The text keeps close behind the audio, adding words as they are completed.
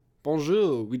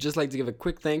Bonjour. We'd just like to give a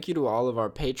quick thank you to all of our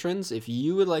patrons. If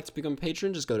you would like to become a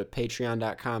patron, just go to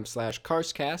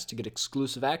patreon.com/Carscast to get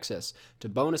exclusive access to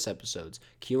bonus episodes,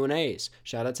 Q&As,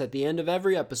 shoutouts at the end of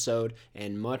every episode,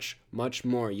 and much, much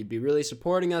more. You'd be really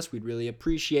supporting us. We'd really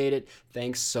appreciate it.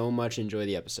 Thanks so much. Enjoy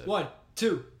the episode. 1,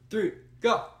 2, 3,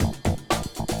 go!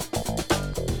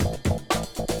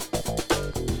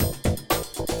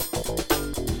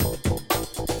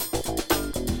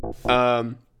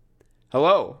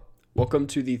 Hello. Welcome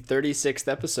to the 36th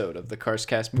episode of the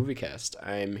Carscast Moviecast.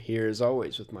 I'm here as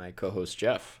always with my co-host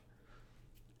Jeff.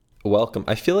 Welcome.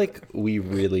 I feel like we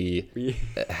really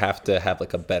have to have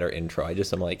like a better intro. I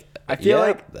feel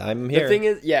like I'm here. The thing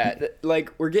is,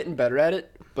 like we're getting better at it,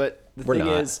 but the thing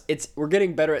is, we're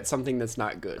getting better at something that's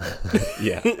not good.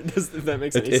 Yeah. If that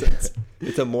makes any sense.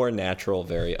 It's a more natural,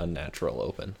 very unnatural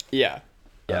open. Yeah.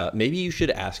 Maybe you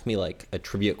should ask me like a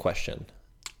trivia question.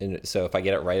 And so if I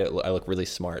get it right, I look really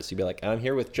smart. So you'd be like, I'm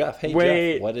here with Jeff. Hey,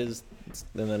 Jeff, what is...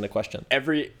 And then the question.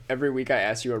 Every week I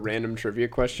ask you a random trivia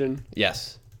question.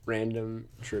 Yes. Random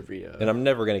trivia. And I'm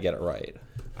never going to get it right.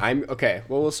 Okay.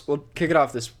 Well, we'll kick it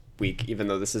off this week, even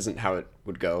though this isn't how it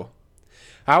would go.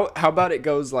 How about it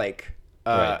goes like...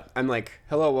 Right. I'm like,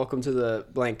 hello, welcome to the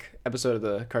blank episode of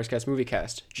the Carscast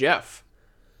Moviecast. Jeff.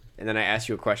 And then I ask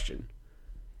you a question.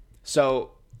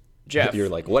 So... Jeff. You're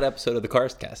like, what episode of the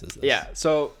Carscast is this? Yeah.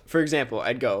 So, for example,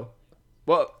 I'd go,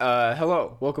 well,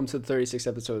 hello, welcome to the 36th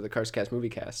episode of the Carscast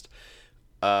Moviecast.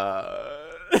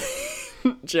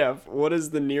 Jeff, what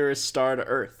is the nearest star to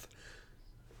Earth?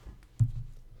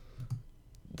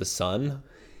 The sun?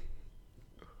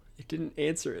 It didn't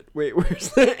answer it. Wait,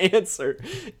 where's the answer?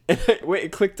 Wait,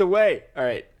 it clicked away. All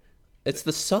right. It's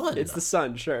the sun. It's the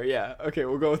sun, sure, yeah. Okay,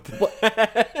 we'll go with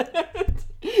that.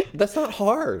 That's not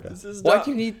hard. Why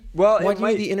do you need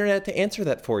the internet to answer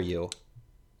that for you?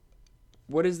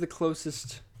 What is the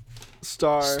closest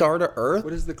star to Earth?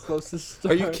 What is the closest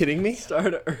star? Are you kidding me? Star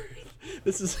to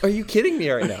Earth. Are you kidding me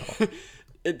right now?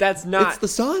 That's not. It's the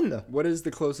sun. What is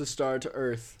the closest star to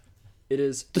Earth? It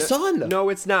is the sun. No,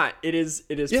 it's not. It is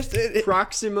yes,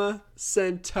 Proxima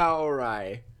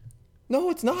Centauri.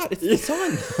 No, it's not. It's the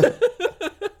sun.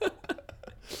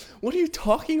 What are you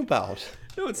talking about?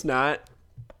 No, it's not.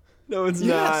 No, it's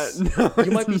yes. not. No,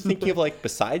 you might be thinking of like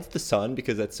besides the sun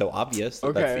because that's so obvious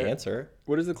that that's the answer.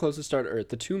 What is the closest star to Earth?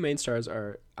 The two main stars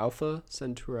are Alpha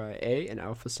Centauri A and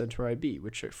Alpha Centauri B,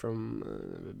 which are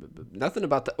from nothing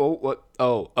about the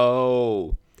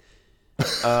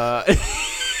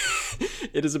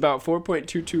it is about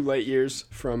 4.22 light years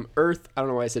from Earth. I don't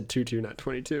know why I said 22, not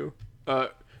 22.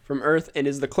 From Earth, and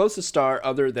is the closest star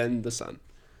other than the sun.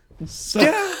 So.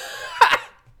 Yeah.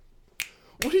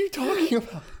 What are you talking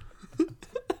about?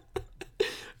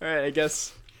 All right, I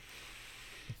guess.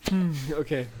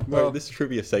 Okay. Well, this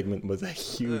trivia segment was a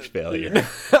huge failure.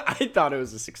 I thought it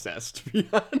was a success, to be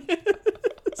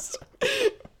honest.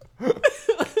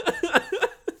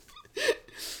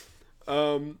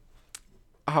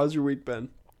 How's your week been?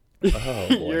 Oh,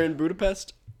 boy. You're in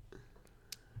Budapest?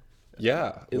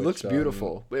 Yeah. It looks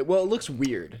beautiful. Well, it looks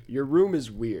weird. Your room is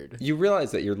weird. You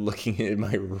realize that you're looking in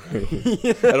my room.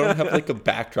 Yeah. I don't have like a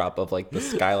backdrop of like the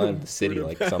skyline of the city,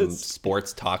 like some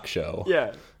sports talk show.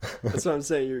 Yeah. That's what I'm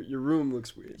saying. Your room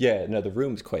looks weird. Yeah, no, the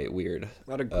room's quite weird. A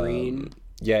lot of green.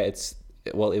 It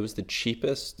was the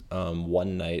cheapest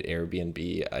one night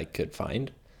Airbnb I could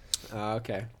find.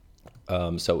 Okay.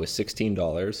 So it was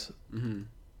 $16. Mm-hmm.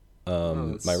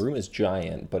 My room is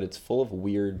giant, but it's full of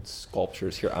weird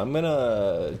sculptures here. I'm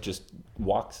gonna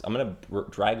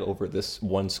drag over this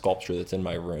one sculpture that's in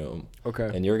my room. Okay.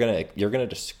 And you're gonna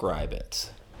describe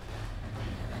it.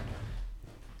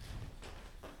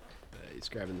 He's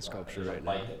grabbing the sculpture right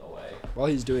now. While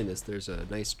he's doing this, there's a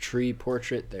nice tree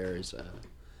portrait. There's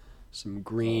some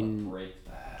green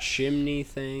chimney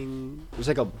thing. There's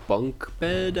like a bunk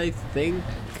bed, I think.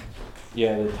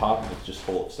 Yeah, the top is just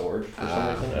full of storage for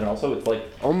some reason, and also it's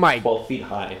like 12 feet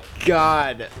high.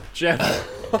 God, Jeff.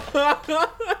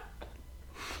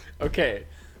 Okay,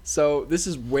 so this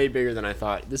is way bigger than I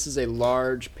thought. This is a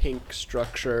large pink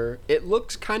structure. It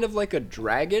looks kind of like a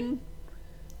dragon.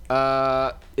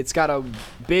 It's got a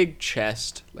big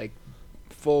chest, like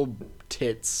full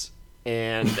tits,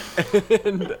 and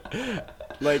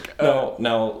like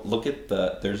no. Look at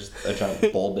there's a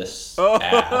giant bulbous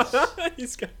ass.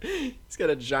 He's got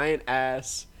a giant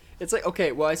ass. It's like,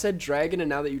 okay, well, I said dragon, and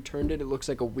now that you turned it, it looks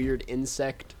like a weird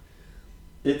insect.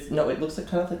 It looks like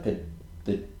kind of like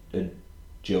a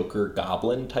Joker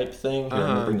goblin type thing. Here, I'm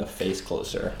gonna bring the face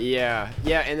closer. Yeah,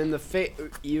 and then the face,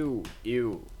 ew.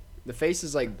 The face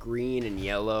is like green and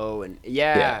yellow, and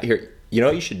yeah. Here, you know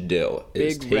what you should do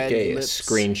is Big take red a lips.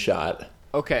 screenshot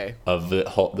Okay. of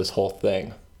this whole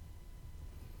thing.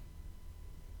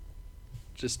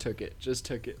 Just took it.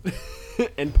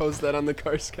 And post that on the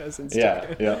Carscast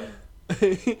Instagram. Yeah.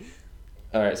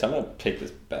 All right, so I'm gonna take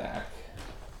this back.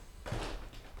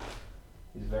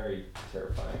 He's very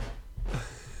terrifying.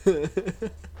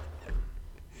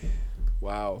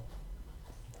 Wow.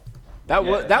 That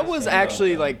was stand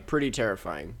actually up, like pretty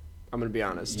terrifying. I'm gonna be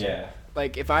honest. Yeah.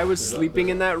 Like if I was sleeping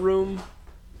in that room,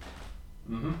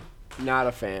 Mm-hmm. not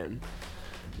a fan.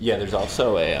 Yeah, there's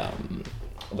also a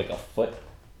like a foot,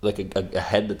 like a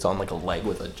head that's on like a leg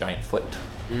with a giant foot.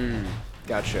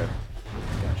 Gotcha.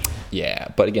 Yeah,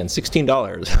 but again, $16.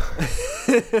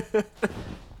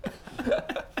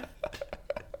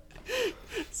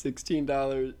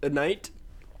 $16 a night.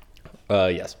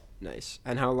 Yes. Nice.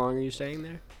 And how long are you staying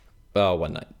there?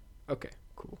 1 night. Okay,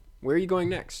 cool. Where are you going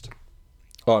next?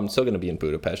 Oh, I'm still gonna be in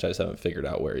Budapest. I just haven't figured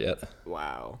out where yet.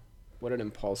 Wow, what an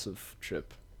impulsive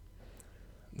trip.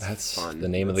 That's Fun. the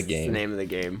name of the That's game. the name of the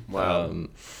game. Wow.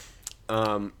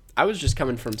 I was just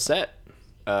coming from set.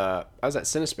 I was at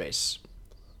Cinespace.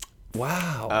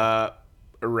 Wow.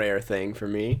 A rare thing for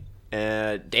me.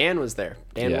 Dan was there.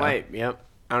 Dan Yeah. White. Yep.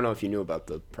 I don't know if you knew about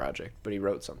the project, but he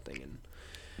wrote something, and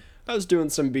I was doing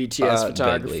some BTS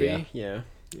photography. Vaguely, yeah,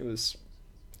 it's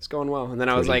going well. And then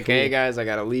I was Pretty like, "Hey cool. guys, I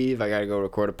gotta leave. I gotta go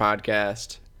record a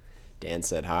podcast." Dan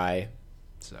said hi,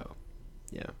 so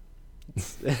yeah.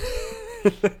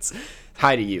 That's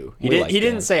hi to you. He We didn't. like He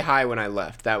didn't Dan. say hi when I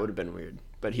left. That would have been weird.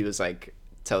 But he was like,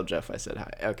 "Tell Jeff I said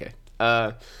hi." Okay.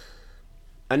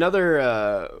 Another.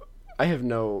 I have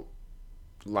no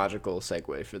logical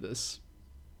segue for this,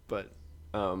 but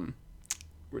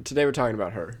today we're talking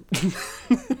about her.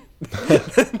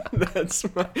 that's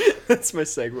my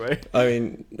segue. I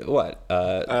mean, what?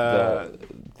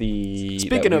 The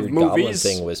Speaking that of weird goblin movies-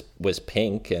 thing was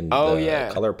pink, and Oh, the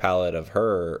yeah. color palette of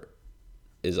her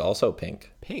is also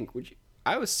pink. Pink. Would you?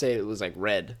 I would say it was like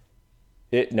red.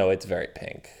 No, it's very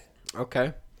pink.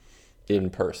 Okay. In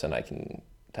person, I can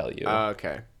tell you.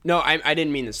 Okay. No, I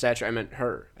didn't mean the statue. I meant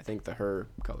her. I think the her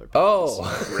color. Oh.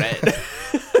 is red.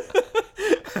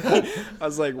 I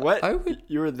was like, what?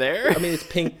 You were there? I mean, it's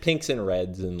pinks and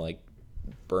reds and like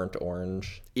burnt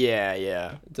orange.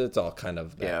 Yeah. It's all kind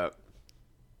of that. Yeah.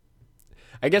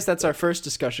 I guess that's our first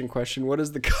discussion question. What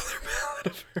is the color palette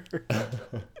of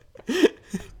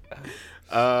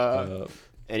her?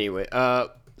 Anyway,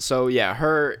 so yeah,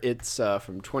 her. It's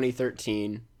from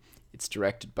 2013. It's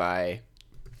directed by,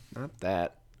 not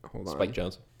that. Hold on.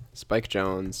 Spike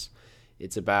Jonze.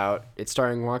 It's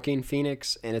starring Joaquin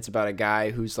Phoenix, and it's about a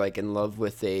guy who's like in love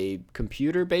with a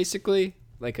computer, basically,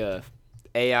 like a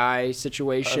AI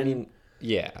situation. I mean,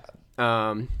 yeah,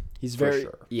 He's for very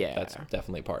sure. yeah. That's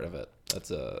definitely part of it.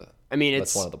 That's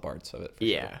it's one of the parts of it. For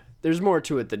yeah. sure. There's more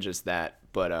to it than just that,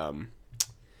 but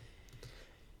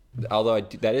Although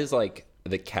that is like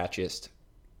the catchiest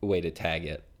way to tag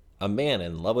it. A man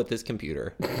in love with his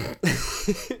computer.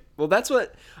 well, that's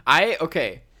what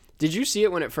okay. Did you see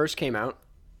it when it first came out?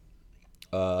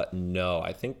 No,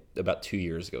 I think about 2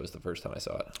 years ago was the first time I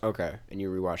saw it. Okay, and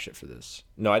you rewatched it for this.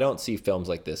 No, I don't see films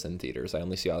like this in theaters. I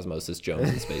only see Osmosis Jones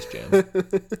and Space Jam.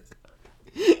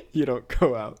 You don't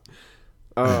go out.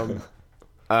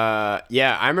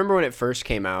 Yeah, I remember when it first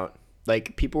came out,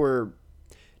 like people were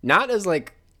not as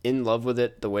like in love with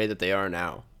it the way that they are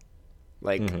now.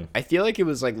 Like I feel like it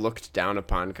was like looked down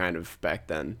upon kind of back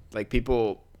then. Like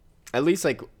people, at least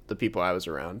like the people I was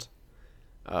around,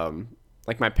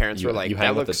 like my parents were like, you hang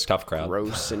that with looks the tough crowd.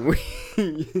 gross and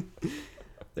weird.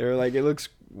 They were like, it looks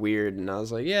weird, and I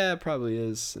was like, yeah, it probably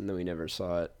is. And then we never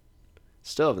saw it.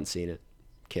 Still haven't seen it.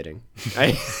 Kidding.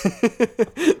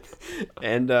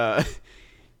 And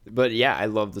but yeah, I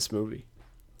love this movie.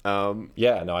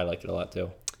 Yeah, no, I liked it a lot too.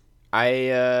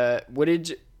 What did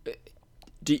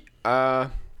you,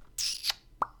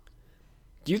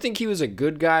 do you think he was a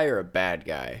good guy or a bad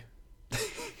guy?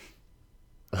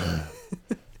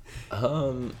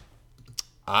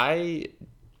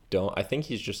 I think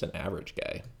he's just an average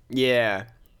guy. Yeah.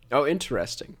 Oh,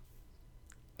 interesting.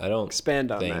 I don't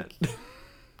Expand on think, that.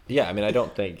 Yeah, I mean, I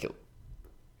don't think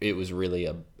it was really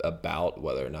about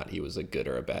whether or not he was a good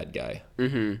or a bad guy.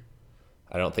 Mm-hmm.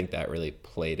 I don't think that really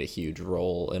played a huge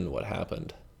role in what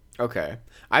happened. Okay.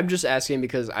 I'm just asking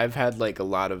because I've had like a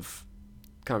lot of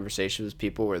conversations with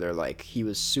people where they're like, he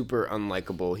was super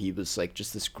unlikable. He was like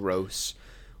just this gross,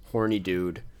 horny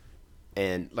dude.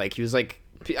 And like, he was like,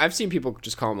 I've seen people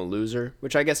just call him a loser,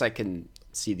 which I guess I can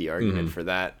see the argument for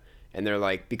that. And they're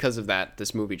like, because of that,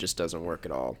 this movie just doesn't work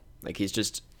at all. Like, he's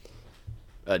just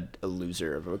a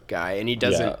loser of a guy, and he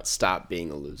doesn't stop being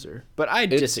a loser. But I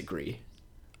disagree.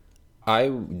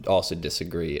 I also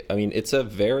disagree. I mean, it's a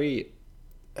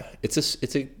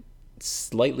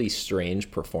slightly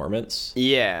strange performance.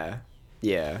 Yeah.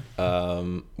 Yeah.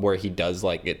 Where he does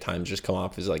like at times just come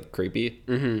off as like creepy.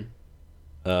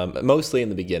 Mostly in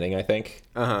the beginning, I think.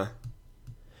 Yeah.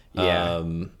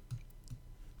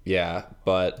 Yeah,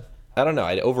 but I don't know.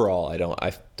 I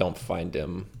don't find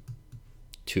him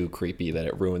too creepy that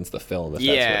it ruins the film. If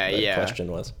that's what the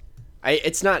question was.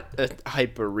 It's not a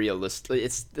hyper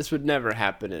realistic. This would never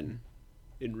happen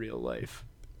in real life.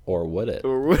 Or would it?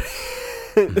 Or would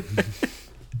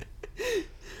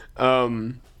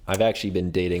I've actually been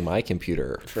dating my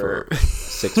computer for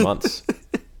 6 months.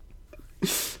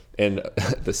 And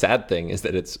the sad thing is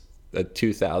that it's a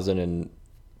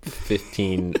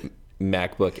 2015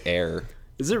 MacBook Air.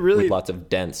 Is it really? With lots of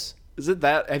dents. Is it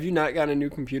that? Have you not gotten a new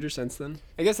computer since then?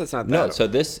 I guess that's not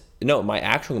that. My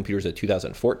actual computer is a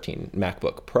 2014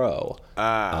 MacBook Pro.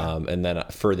 And then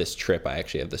for this trip, I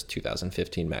actually have this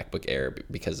 2015 MacBook Air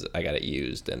because I got it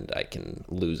used and I can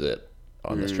lose it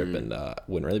on this trip and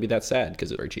wouldn't really be that sad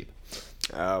because it's very cheap.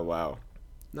 Oh, wow.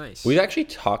 Nice. We've actually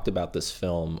talked about this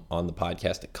film on the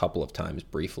podcast a couple of times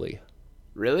briefly.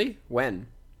 Really? When?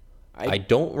 I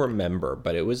don't remember,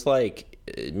 but it was like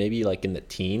maybe like in the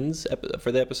teens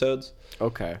for the episodes.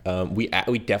 Okay. We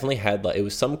definitely had like it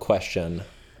was some question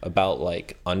about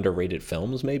like underrated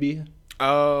films maybe.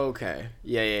 Oh, okay.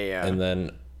 Yeah. And then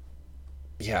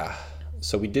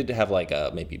so we did have like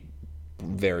a maybe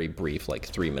very brief like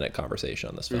 3-minute conversation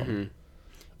on this film.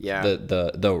 Yeah.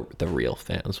 The real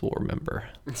fans will remember.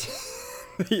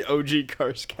 The OG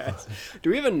Carscast.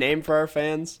 Do we have a name for our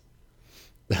fans?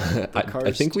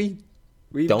 I think we've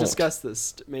discussed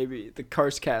this. Maybe the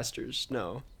Carscasters.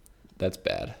 No, that's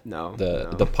bad. No,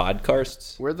 the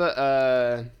podcasts. We're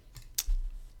the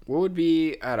what would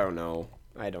be? I don't know.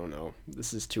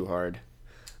 This is too hard.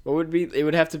 What would be? It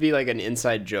would have to be like an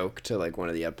inside joke to like one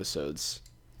of the episodes.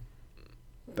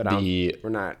 But we're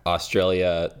not.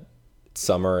 Australia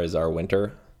summer is our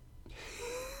winter.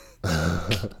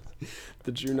 The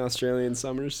June Australian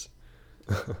summers.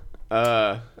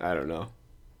 I don't know.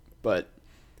 But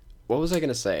what was I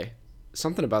gonna say?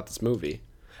 Something about this movie.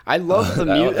 I love the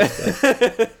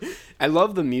music. I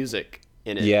love the music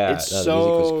in it. Yeah, it's the so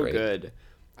music was great. good.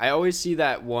 I always see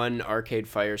that one Arcade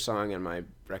Fire song in my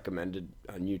recommended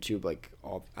on YouTube.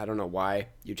 I don't know why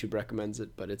YouTube recommends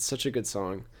it, but it's such a good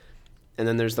song. And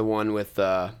then there's the one with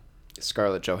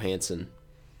Scarlett Johansson,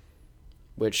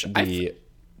 which the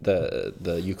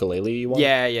ukulele one.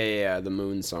 Yeah, the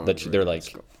Moon song. That they're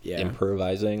like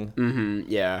improvising.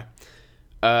 Yeah.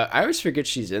 I always forget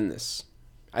she's in this.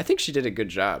 I think she did a good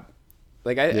job.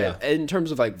 In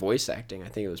terms of like voice acting, I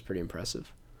think it was pretty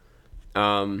impressive.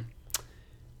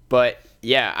 But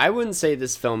yeah, I wouldn't say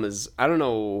this film is. I don't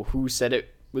know who said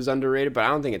it was underrated, but I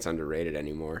don't think it's underrated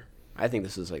anymore. I think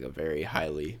this is like a very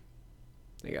highly.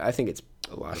 I think it's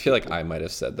a lot. I feel like I might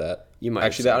have said that. You might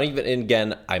actually. I don't even. And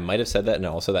again, I might have said that, and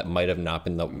also that might have not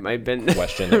been the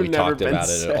question that we talked about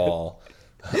it at all.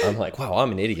 I'm like, wow,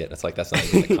 I'm an idiot. It's like that's not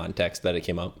even the context that it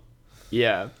came up.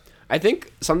 Yeah, I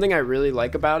think something I really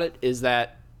like about it is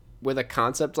that with a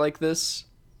concept like this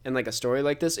and like a story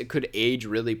like this, it could age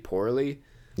really poorly.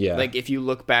 Yeah, like if you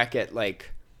look back at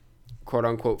like quote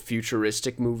unquote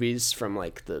futuristic movies from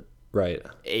like the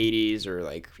 80s or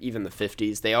like even the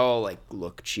 50s, they all like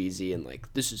look cheesy and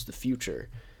like this is the future,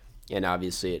 and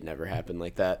obviously it never happened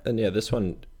like that. And yeah, this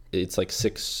one it's like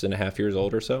 6.5 years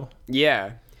old or so.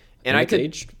 Yeah, and it's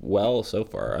aged well so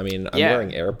far. I mean, I'm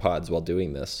wearing AirPods while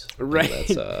doing this. Right,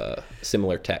 that's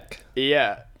similar tech.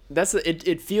 Yeah, that's it.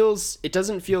 It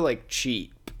doesn't feel like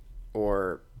cheap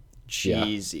or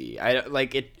cheesy. I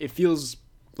like it. It feels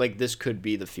like this could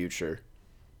be the future.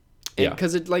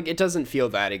 Because it doesn't feel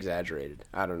that exaggerated.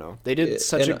 I don't know. They did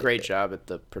such a great job at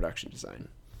the production design.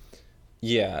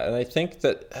 Yeah, and I think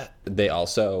that they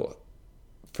also,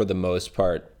 for the most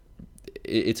part,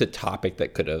 it's a topic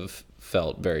that could have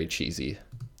felt very cheesy.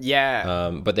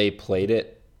 Yeah. But they played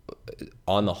it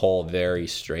on the whole very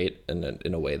straight and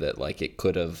in a way that like it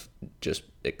could have just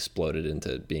exploded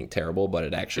into being terrible, but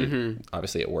it actually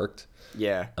obviously it worked.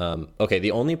 Yeah. Okay,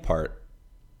 the only part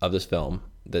of this film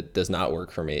that does not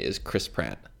work for me is Chris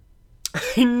Pratt.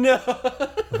 I know.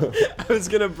 I was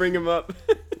gonna bring him up.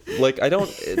 Like, I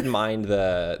don't mind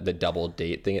the double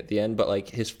date thing at the end, but like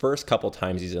his first couple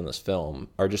times he's in this film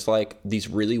are just like these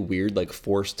really weird, like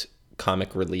forced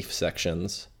comic relief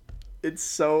sections. It's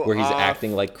so where he's off.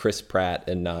 acting like Chris Pratt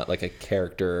and not like a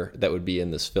character that would be in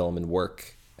this film and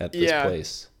work at this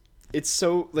place. It's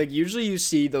so like usually you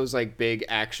see those like big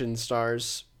action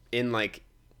stars in like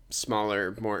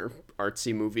smaller, more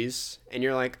artsy movies, and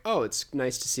you're like, oh, it's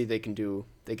nice to see they can do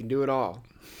They can do it all.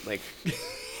 Like,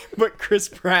 but Chris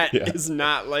Pratt is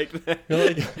not like that.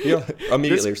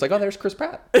 Immediately, it's like, oh, there's Chris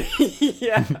Pratt.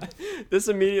 Yeah. This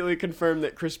immediately confirmed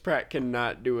that Chris Pratt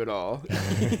cannot do it all.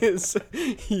 He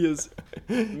is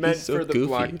meant so for the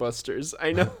goofy. blockbusters.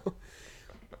 I know.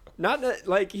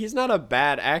 He's not a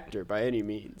bad actor by any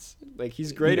means. Like,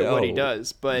 he's great at what he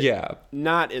does, but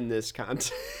not in this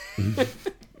context.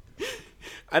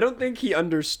 I don't think he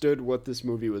understood what this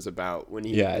movie was about when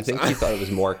he I think he thought it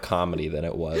was more comedy than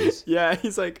it was. Yeah,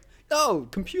 he's like, oh,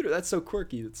 computer, that's so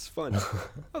quirky, it's fun.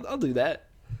 I'll do that.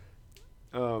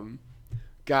 God,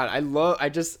 I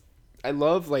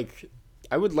love, like,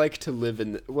 I would like to live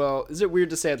in, well, is it weird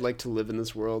to say I'd like to live in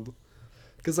this world?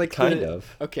 Because, like, kind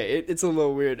of. Okay, it's a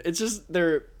little weird. It's just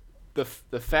the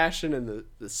fashion and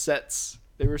the sets,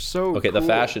 they were so Okay, cool. the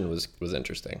fashion was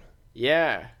interesting.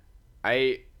 Yeah.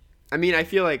 I mean, I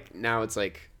feel like now it's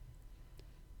like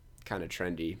kind of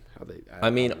trendy how they. I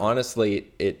mean, honestly,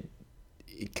 it's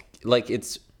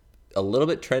a little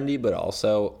bit trendy, but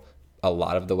also a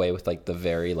lot of the way with like the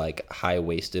very like high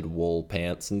waisted wool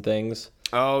pants and things.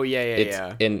 Oh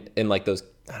yeah. In like those,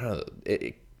 I don't know.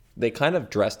 They kind of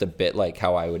dressed a bit like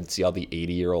how I would see all the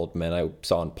 80-year-old men I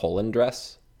saw in Poland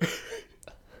dress.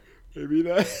 Maybe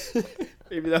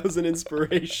that was an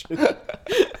inspiration.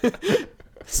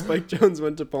 Spike Jonze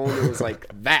went to Poland and was like,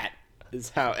 that is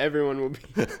how everyone will be.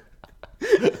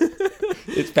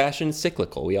 It's fashion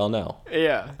cyclical, we all know.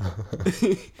 Yeah.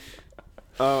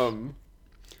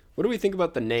 What do we think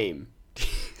about the name?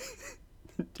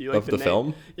 Do you like the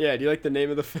film? Yeah, do you like the name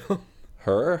of the film?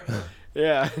 Her?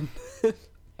 Yeah.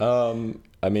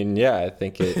 I mean, yeah, I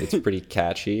think it's pretty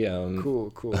catchy.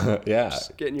 Cool. Yeah.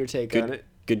 Just getting your take on it.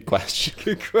 Good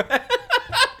question.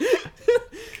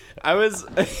 I was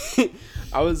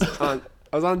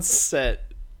on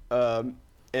set, and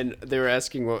they were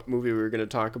asking what movie we were going to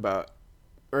talk about,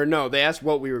 or no, they asked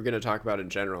what we were going to talk about in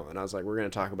general, and I was like, we're going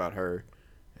to talk about her,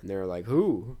 and they were like,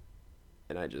 who?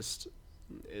 And I just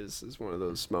is one of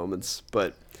those moments,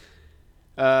 but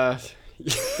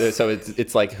So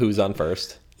it's like who's on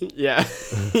first? Yeah.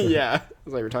 I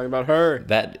was like, we're talking about her.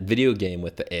 That video game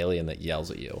with the alien that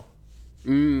yells at you.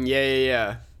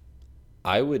 Yeah.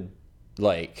 I would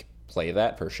like play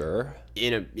that for sure.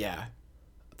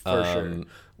 For sure.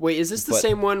 Wait, is this the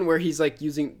same one where he's like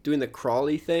doing the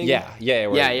crawly thing? Yeah.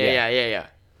 Yeah.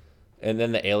 And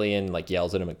then the alien like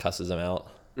yells at him and cusses him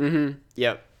out. Mm-hmm.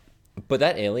 Yep. But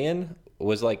that alien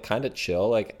was like kind of chill.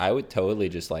 Like I would totally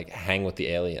just like hang with the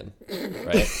alien,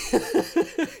 right?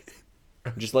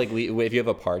 Just like if you have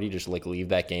a party, just like leave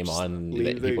that game on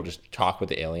and people just talk with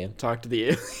the alien. Talk to the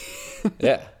alien.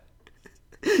 Yeah.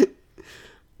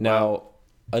 Now,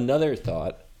 another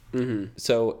thought. Mm-hmm.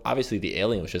 So obviously the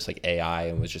alien was just like AI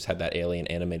and had that alien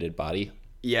animated body.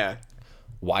 Yeah.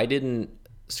 Why didn't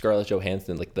Scarlett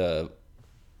Johansson, like the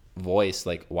voice,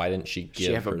 like why didn't she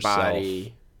give herself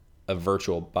a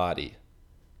virtual body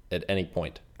at any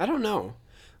point? I don't know.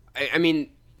 I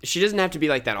mean, she doesn't have to be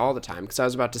like that all the time, because I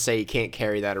was about to say you can't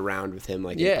carry that around with him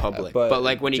like in public. But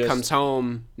like when he comes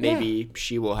home, maybe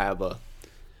she will have a...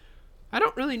 I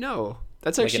don't really know.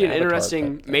 That's actually like an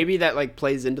interesting... Maybe that like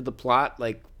plays into the plot,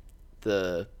 like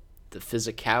the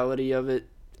physicality of it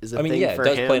is a thing for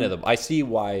him. It does play into the... I see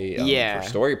why, for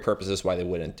story purposes, why they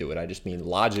wouldn't do it. I just mean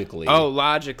logically. Oh,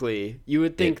 logically. You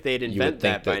would think they'd invent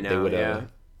that by now. They would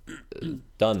have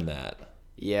done that.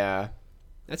 Yeah,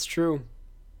 that's true.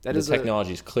 The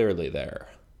technology is clearly there.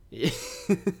 Yeah.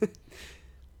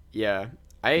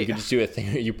 You could just do a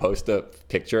thing. You post a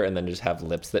picture and then just have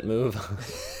lips that move.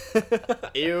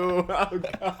 Ew! Oh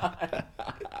god.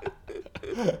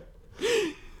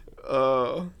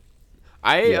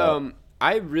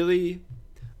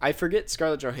 I forget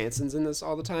Scarlett Johansson's in this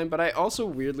all the time, but I also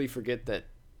weirdly forget that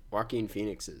Joaquin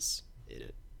Phoenix is in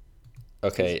it.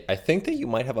 Okay, I think that you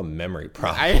might have a memory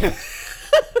problem.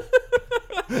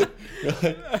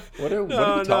 What are we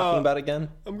talking about again?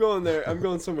 I'm going there. I'm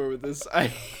going somewhere with this. I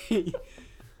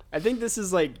think this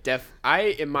is like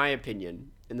in my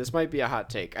opinion, and this might be a hot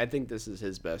take, I think this is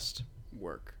his best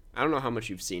work. I don't know how much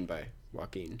you've seen by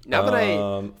Joaquin. Now that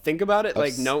I think about it,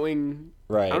 like knowing,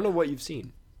 right? I don't know what you've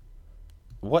seen.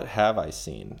 What have I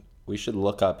seen? We should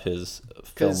look up his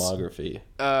filmography.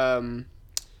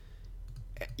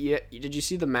 Yeah. Did you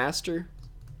see The Master?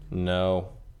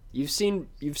 No. You've seen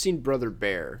Brother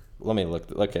Bear. Let me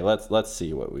look. Okay, let's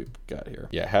see what we've got here.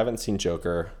 Yeah, haven't seen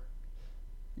Joker.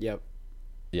 Yep.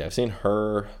 Yeah, I've seen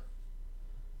Her.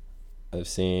 I've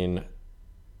seen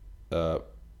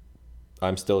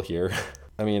I'm Still Here.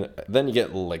 I mean, then you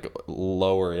get like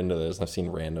lower into this. I've seen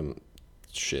random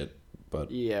shit, but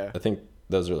yeah, I think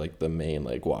those are like the main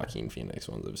like Joaquin Phoenix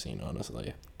ones I've seen,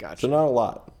 honestly. Gotcha. So not a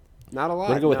lot. Not a lot.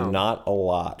 We're gonna go no. with not a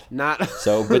lot. Not.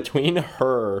 So between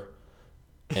her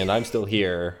and I'm Still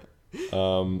Here,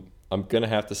 I'm gonna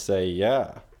have to say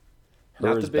yeah. Her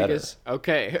Not is the biggest. better.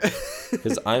 Okay.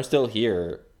 Because I'm Still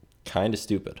Here, kind of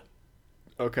stupid.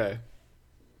 Okay.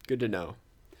 Good to know.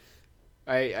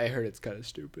 I heard it's kind of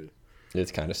stupid.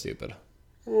 It's kind of stupid.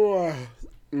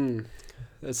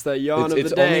 That's the yawn of It's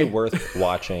the day. only worth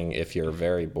watching if you're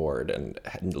very bored and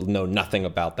know nothing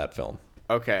about that film.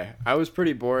 Okay. I was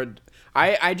pretty bored.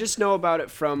 I just know about it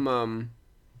from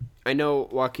I know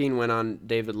Joaquin went on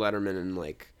David Letterman and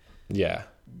like Yeah.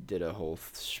 did a whole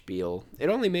spiel. It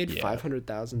only made Yeah.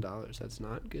 $500,000. That's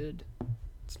not good.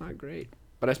 It's not great.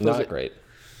 But I suppose Not great.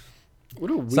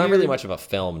 What a weird. It's not really much of a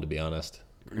film, to be honest.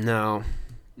 No.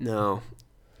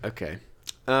 Okay.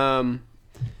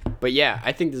 But yeah,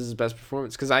 I think this is his best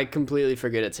performance because I completely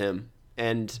forget it's him.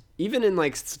 And even in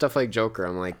like stuff like Joker,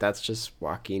 I'm like, that's just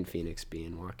Joaquin Phoenix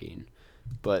being Joaquin.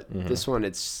 But this one,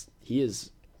 he is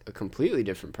a completely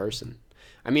different person.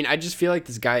 I mean, I just feel like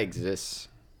this guy exists.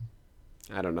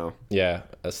 I don't know. Yeah,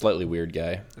 a slightly weird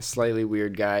guy. A slightly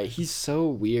weird guy. He's so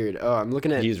weird. Oh, I'm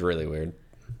looking at. He's really weird.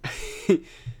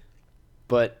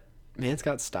 But man's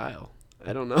got style.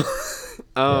 I don't know.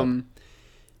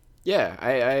 Yeah,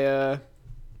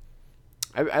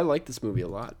 I like this movie a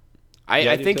lot.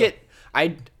 I do think too.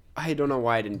 I don't know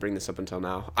why I didn't bring this up until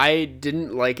now. I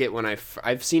didn't like it when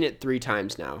I've seen it 3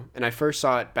 times now, and I first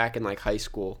saw it back in like high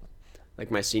school,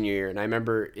 like my senior year, and I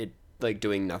remember it like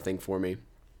doing nothing for me,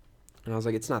 and I was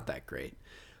like, it's not that great.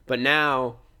 But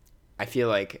now, I feel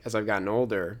like as I've gotten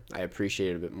older, I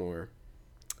appreciate it a bit more,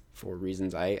 for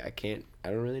reasons I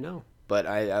don't really know, but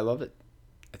I love it.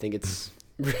 I think it's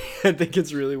I think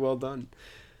it's really well done.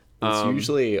 It's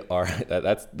usually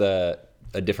that's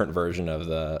a different version of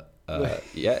the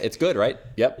yeah, it's good, right?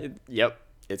 Yep. Yep,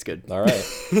 it's good. All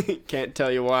right. Can't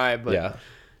tell you why, but Yeah.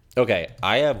 Okay,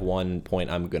 I have one point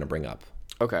I'm going to bring up.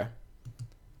 Okay.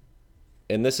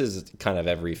 And this is kind of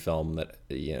every film that,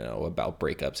 you know, about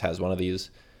breakups has one of these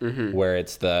where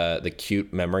it's the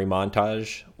cute memory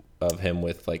montage of him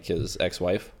with like his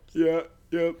ex-wife. Yeah.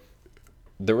 Yep.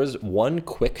 There was one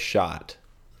quick shot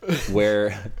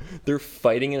where they're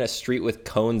fighting in a street with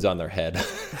cones on their head.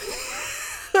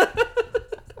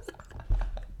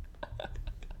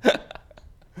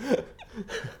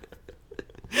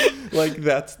 Like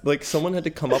that's like someone had to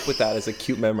come up with that as a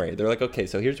cute memory. They're like, okay,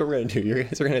 so here's what we're gonna do. You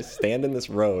guys are gonna stand in this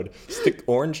road, stick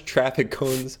orange traffic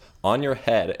cones on your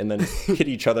head, and then hit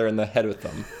each other in the head with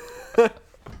them.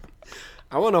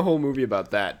 I want a whole movie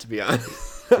about that, to be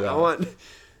honest. Yeah. I want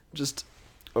just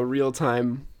a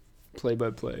real-time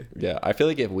play-by-play. Yeah, I feel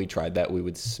like if we tried that, we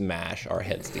would smash our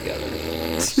heads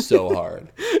together so hard,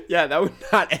 Yeah, that would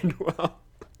not end well.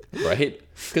 right?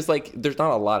 Because like, there's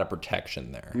not a lot of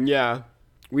protection there. Yeah.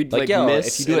 We'd Like, like yeah,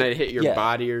 miss if you do and it- I'd hit your yeah.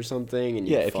 body or something. And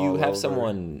Yeah, you'd if you fall have over.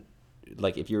 someone,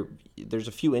 like if there's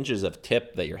a few inches of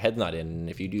tip that your head's not in, and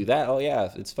if you do that, oh yeah,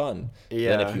 it's fun.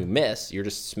 Yeah. Then if you miss, you're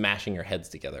just smashing your heads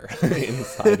together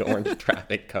inside orange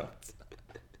traffic cones.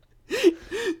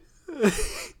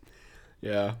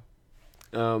 Yeah.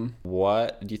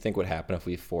 What do you think would happen if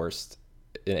we forced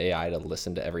an AI to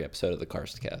listen to every episode of the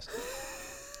Karstcast?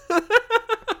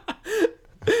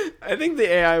 I think the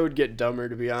AI would get dumber,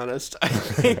 to be honest. I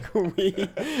think we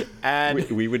add...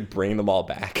 We would bring them all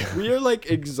back. We are like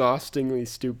exhaustingly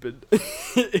stupid.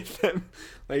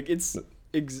 Like it's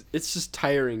just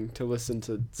tiring to listen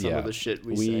to some Yeah, of the shit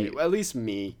we we- say. Well, at least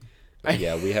me.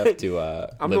 Yeah, we have to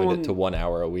I'm the limit one- it to 1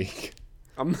 hour a week.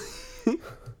 I'm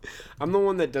I'm the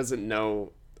one that doesn't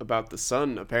know about the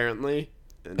sun apparently,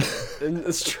 and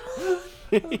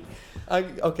astronomy.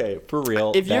 Okay, for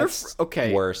real. If you're that's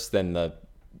okay. worse than the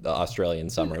Australian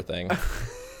summer thing.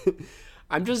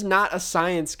 I'm just not a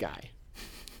science guy.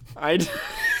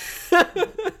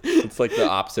 It's like the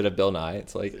opposite of Bill Nye.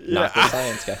 It's like not the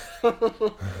science guy.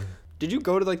 Did you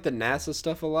go to like the NASA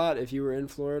stuff a lot if you were in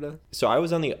Florida? So I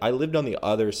lived on the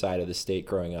other side of the state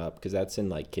growing up because that's in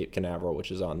like Cape Canaveral,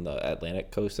 which is on the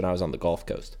Atlantic coast, and I was on the Gulf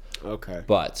Coast. Okay.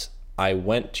 But I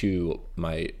went to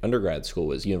my undergrad school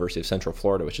was University of Central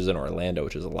Florida, which is in Orlando,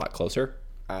 which is a lot closer.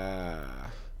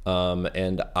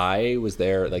 And I was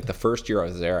there, like the first year I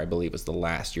was there, I believe was the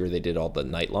last year they did all the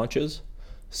night launches.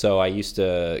 So I used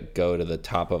to go to the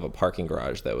top of a parking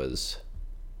garage that was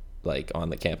like on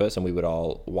the campus, and we would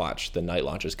all watch the night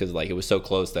launches because like it was so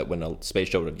close that when a space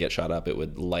shuttle would get shot up, it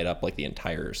would light up like the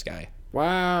entire sky.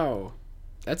 Wow.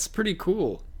 That's pretty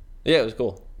cool. Yeah, it was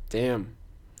cool. Damn.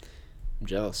 I'm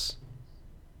jealous.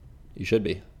 You should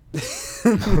be.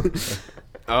 So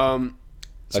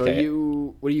Okay.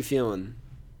 what are you feeling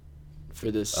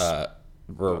for this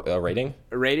rating.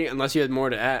 rating? Unless you had more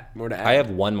to add. I have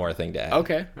one more thing to add.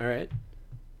 Okay, all right.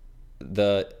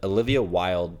 The Olivia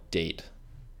Wilde date.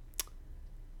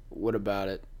 What about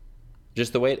it?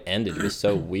 Just the way it ended was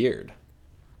so weird.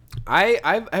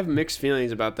 I have mixed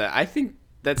feelings about that. I think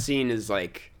that scene is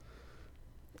like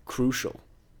crucial.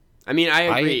 I mean,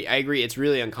 I agree. It's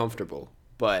really uncomfortable,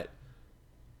 but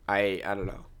I don't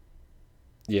know.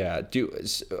 Yeah.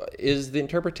 Is the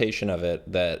interpretation of it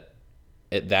that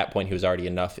at that point he was already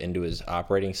enough into his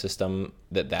operating system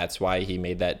that's why he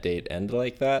made that date end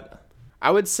like that?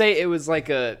 I would say it was like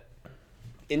a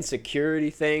insecurity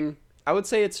thing. I would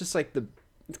say it's just like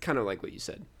it's kind of like what you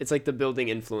said. It's like the building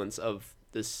influence of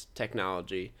this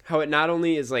technology. How it not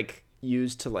only is like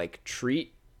used to like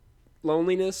treat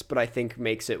loneliness, but I think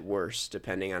makes it worse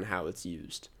depending on how it's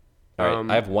used. All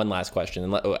right, I have one last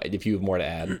question, and if you have more to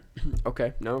add.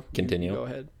 Okay, no. Continue. Go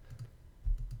ahead.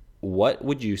 What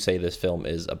would you say this film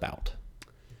is about?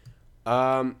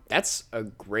 That's a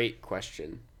great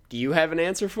question. Do you have an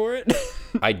answer for it?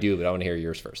 I do, but I want to hear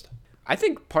yours first. I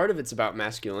think part of it's about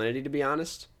masculinity, to be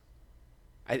honest.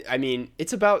 I mean,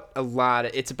 it's about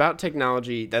it's about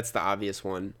technology. That's the obvious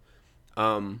one.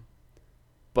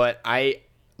 But I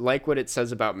like what it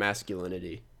says about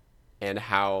masculinity and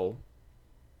how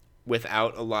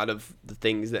without a lot of the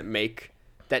things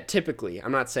that typically,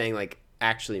 I'm not saying like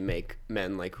actually make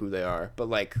men like who they are, but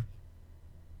like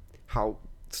how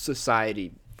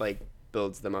society like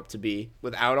builds them up to be.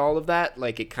 Without all of that,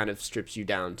 like it kind of strips you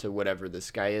down to whatever this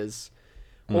guy is.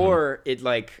 Mm-hmm. Or it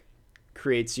like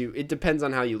creates you. It depends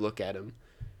on how you look at him.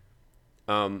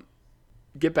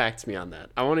 Get back to me on that.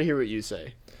 I want to hear what you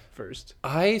say first.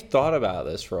 I thought about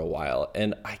this for a while,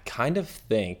 and I kind of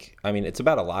think, I mean, it's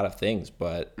about a lot of things,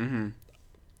 but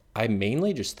I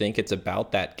mainly just think it's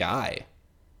about that guy.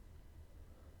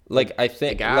 Like, I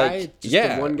think, the guy? like, just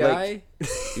yeah, the one guy, like,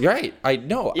 right? I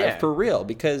know, yeah. For real,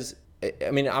 because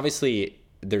I mean, obviously,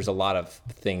 there's a lot of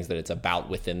things that it's about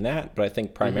within that, but I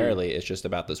think primarily it's just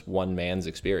about this one man's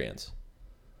experience.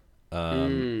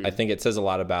 I think it says a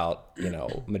lot about,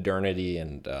 modernity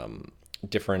and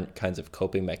different kinds of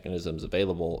coping mechanisms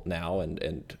available now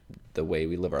and the way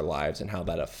we live our lives and how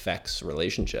that affects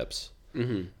relationships.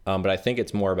 But I think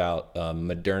it's more about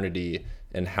modernity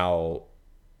and how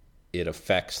it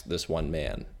affects this one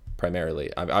man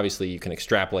primarily. Obviously, you can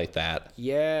extrapolate that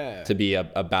to be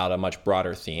about a much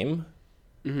broader theme.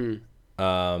 But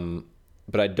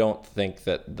I don't think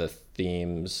that the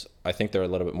themes, I think they're a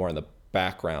little bit more in the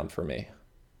background for me.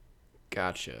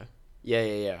 Gotcha.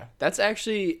 Yeah. That's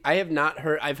actually,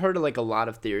 I've heard like a lot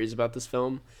of theories about this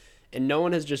film, and no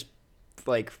one has just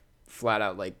like flat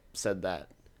out like said that.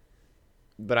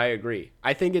 But I agree.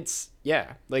 I think it's,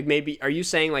 like maybe, are you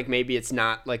saying like maybe it's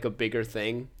not like a bigger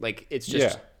thing? Like it's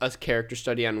just a character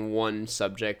study on one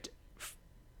subject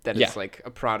that is like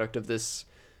a product of this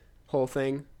whole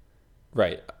thing?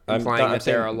 Right. Implying that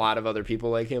there are a lot of other people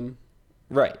like him?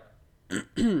 Right.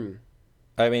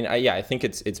 I mean, I think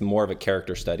it's more of a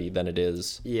character study than it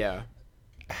is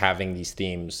having these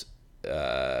themes.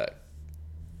 I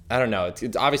don't know.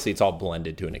 It's obviously it's all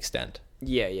blended to an extent.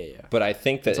 Yeah. But I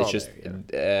think that it's just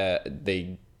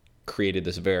they created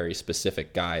this very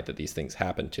specific guy that these things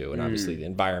happen to, and obviously the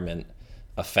environment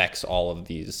affects all of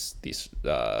these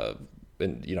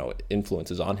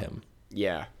influences on him.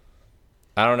 Yeah.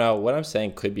 I don't know. What I'm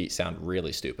saying could sound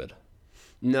really stupid.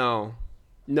 No,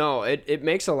 it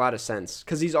makes a lot of sense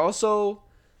because he's also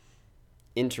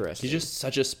interesting. He's just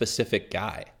such a specific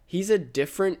guy. He's a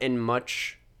different and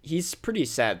he's pretty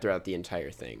sad throughout the entire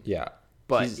thing. Yeah.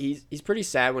 But he's pretty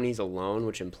sad when he's alone,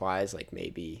 which implies like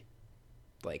maybe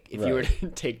like if you were to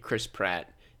take Chris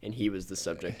Pratt and he was the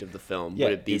subject of the film,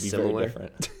 would it be similar? Very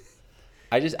different.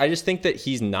 I just think that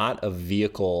he's not a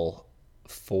vehicle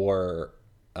for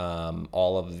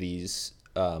all of these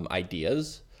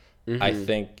ideas. I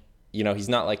think he's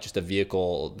not like just a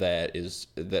vehicle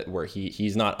where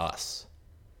he's not us.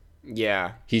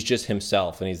 Yeah. He's just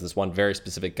himself, and he's this one very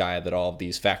specific guy that all of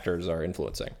these factors are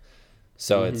influencing.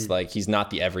 So it's like he's not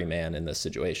the everyman in this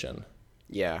situation.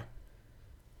 Yeah.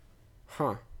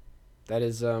 Huh. That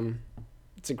is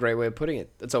it's a great way of putting it.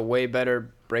 That's a way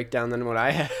better breakdown than what I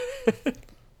had.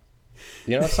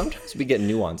 Sometimes we get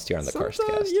nuanced here on the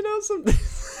Carscast.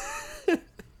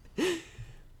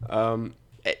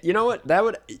 You know what?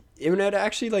 It would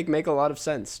actually like make a lot of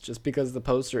sense just because the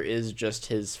poster is just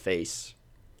his face.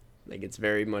 Like it's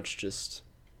very much just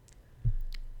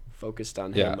focused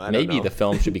on him. I don't know. The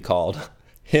film should be called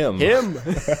Him.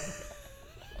 This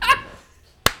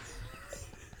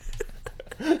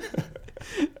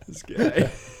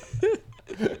guy.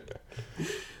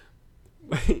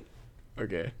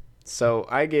 Okay. So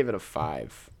I gave it a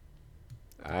 5.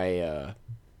 I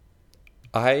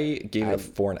gave it a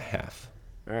 4.5.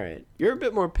 All right. You're a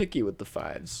bit more picky with the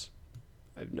 5s,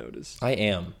 I've noticed. I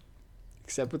am.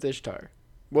 Except with Ishtar.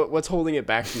 What's holding it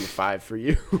back from the 5 for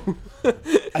you?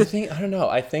 I don't know.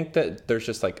 I think that there's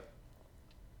just like,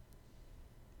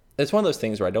 it's one of those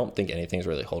things where I don't think anything's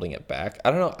really holding it back. I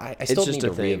don't know. I still need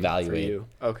to reevaluate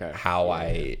how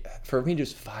for me,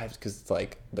 just 5s, because it's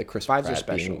like the Chris Pratt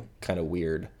being kind of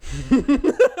weird.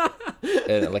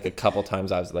 And like a couple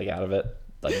times I was like out of it,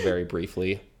 like very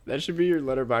briefly. That should be your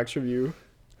Letterboxd review.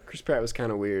 Chris Pratt was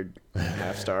kind of weird.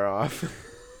 Half star off.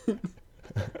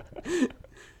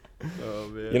 Oh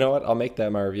man. You know what? I'll make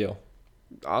that my review.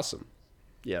 Awesome.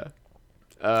 Yeah.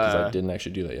 Because I didn't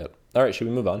actually do that yet. All right, should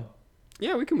we move on?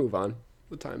 Yeah, we can move on.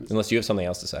 What time is it? Unless you have something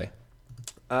else to say.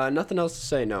 Nothing else to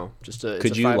say. No, just a.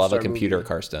 Could you love a computer, movie.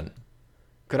 Karsten?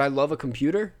 Could I love a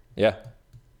computer? Yeah.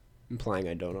 Implying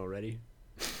I don't already.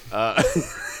 I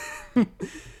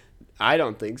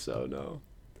don't think so. No.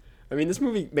 I mean, this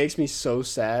movie makes me so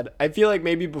sad. I feel like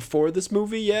maybe before this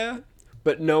movie, yeah,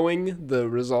 but knowing the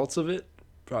results of it,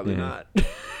 probably not.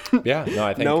 Yeah, no,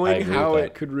 I think knowing I agree how with that.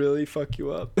 It could really fuck you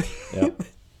up. Yep.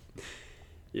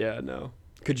 Yeah, no.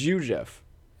 Could you, Jeff?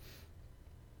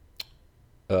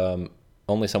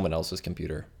 Only someone else's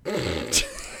computer.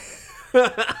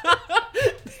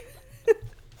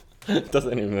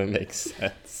 Doesn't even make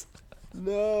sense.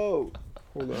 No.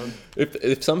 Hold on.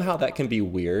 If somehow that can be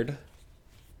weird.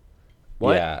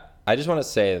 What? Yeah. I just want to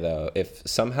say though, if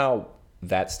somehow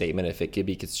that statement, if it could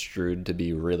be construed to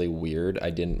be really weird, I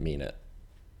didn't mean it.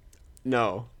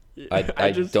 No. I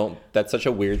don't. That's such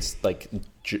a weird, like,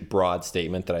 broad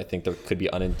statement that I think there could be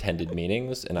unintended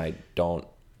meanings, and I don't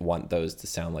want those to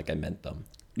sound like I meant them.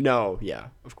 No. Yeah.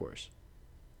 Of course.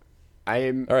 All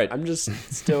right. I'm just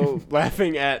still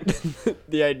laughing at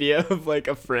the idea of like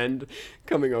a friend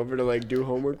coming over to like do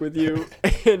homework with you,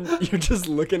 and you're just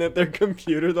looking at their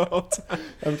computer the whole time.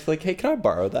 I'm just like, hey, can I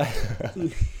borrow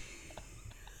that?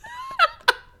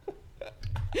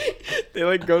 They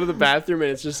like go to the bathroom and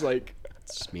it's just like,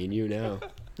 it's just me and you now.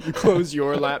 You close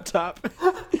your laptop.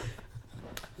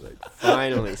 Like,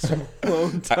 finally, some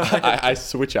alone time. I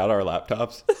switch out our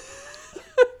laptops.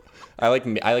 I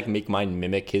make mine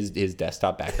mimic his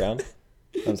desktop background.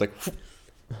 I was like,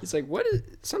 he's like, what is,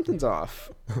 something's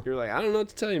off. You're like, I don't know what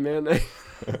to tell you, man.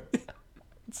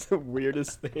 It's the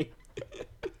weirdest thing.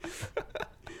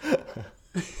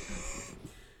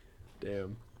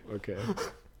 Damn. Okay.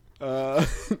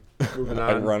 Moving on.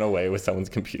 I run away with someone's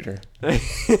computer.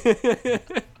 Okay.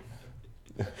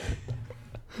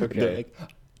 They're like,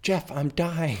 Jeff, I'm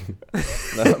dying.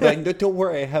 I'm like, don't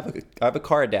worry, I have a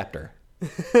car adapter.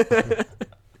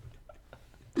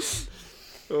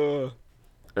 All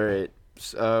right.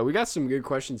 We got some good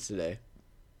questions today.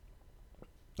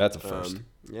 That's a first.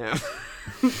 Yeah.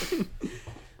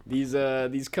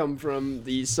 These come from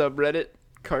the subreddit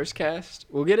Carscast.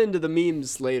 We'll get into the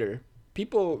memes later.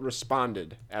 People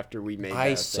responded after we made that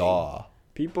I saw.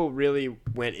 People really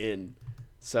went in.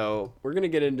 So we're going to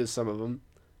get into some of them.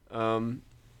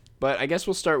 But I guess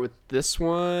we'll start with this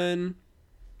one.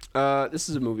 This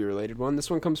is a movie-related one. This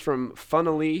one comes from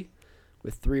Funnily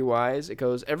with 3 Ys. It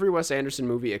goes, every Wes Anderson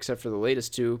movie except for the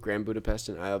latest 2, Grand Budapest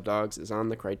and Isle of Dogs, is on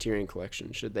the Criterion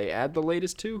Collection. Should they add the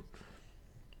latest 2?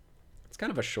 It's kind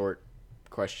of a short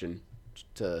question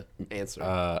to answer.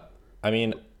 I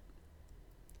mean,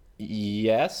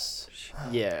 yes.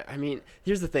 Yeah, I mean,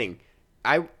 here's the thing.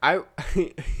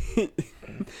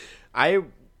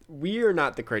 We are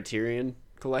not the Criterion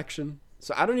Collection,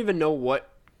 so I don't even know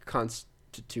what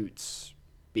constitutes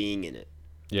being in it.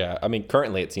 Yeah, I mean,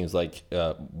 currently it seems like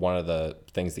one of the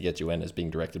things that gets you in is being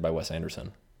directed by Wes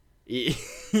Anderson.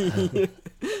 That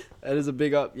is a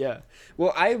big up, yeah.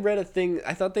 Well, I read a thing.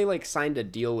 I thought they like signed a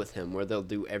deal with him where they'll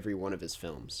do every one of his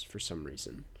films for some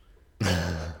reason.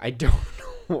 I don't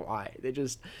know why. They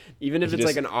just, even if it's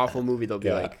like an awful movie, they'll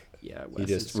be like, yeah. Wes he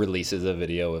just releases a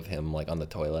video of him like on the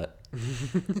toilet.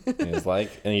 And he's like,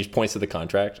 and he just points to the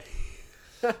contract.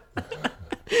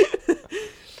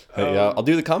 Hey, I'll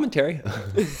do the commentary.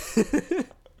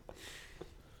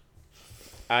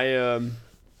 I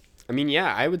mean,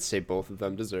 yeah, I would say both of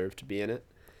them deserve to be in it.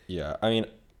 Yeah, I mean,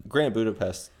 Grand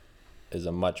Budapest is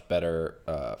a much better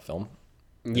film,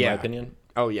 in my opinion.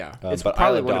 Oh yeah, it's but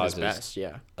probably Isle of one Dogs of his best.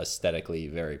 Yeah, aesthetically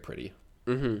very pretty.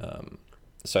 Mm-hmm.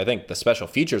 So I think the special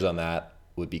features on that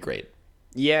would be great.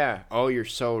 Yeah. Oh, you're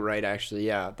so right. Actually,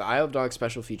 yeah, the Isle of Dogs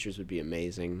special features would be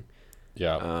amazing.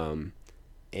 Yeah.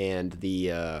 And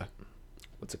the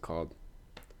what's it called?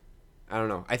 I don't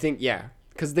know. I think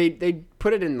because they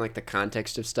put it in like the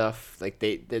context of stuff. Like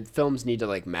the films need to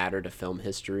like matter to film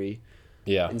history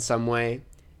Yeah. in some way.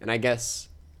 And I guess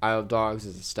Isle of Dogs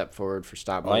is a step forward for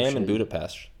stop motion. I am in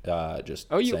Budapest. Just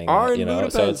Oh, you saying are that, in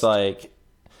Budapest. So it's like,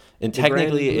 and The grand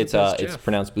technically it's Budapest Jeff.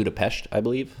 pronounced Budapest, I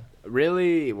believe.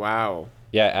 Really? Wow.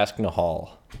 Yeah, ask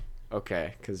Nahal.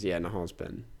 Okay, because yeah, Nahal's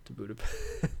been to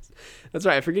Budapest. That's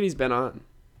right. I forget he's been on.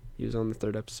 He was on the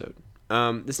 3rd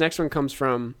episode. This next one comes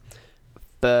from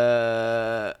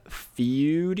the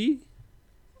Feudy.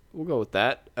 We'll go with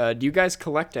that. Do you guys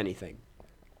collect anything?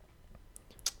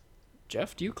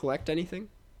 Jeff, do you collect anything?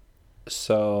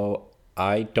 So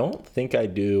I don't think I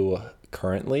do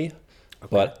currently,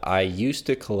 but I used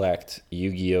to collect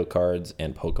Yu-Gi-Oh cards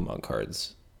and Pokemon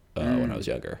cards when I was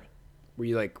younger. Were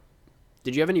you like,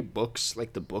 did you have any books,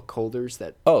 like the book holders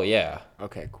that? Oh yeah,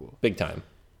 Okay, cool. big time.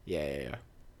 Yeah.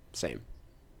 Same.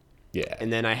 Yeah.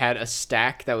 And then I had a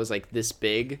stack that was like this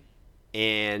big,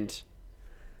 and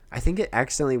I think it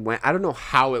accidentally went. I don't know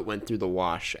how it went through the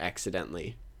wash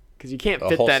accidentally, because you can't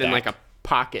fit whole that in stack? like a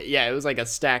pocket. Yeah, it was like a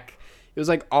stack. It was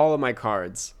like all of my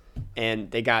cards,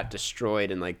 and they got destroyed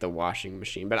in like the washing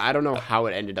machine. But I don't know how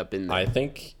it ended up in there. I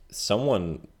think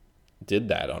someone did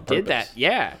that on purpose. Did that?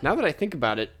 Yeah. Now that I think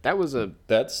about it, that was a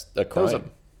That's a crime. was a-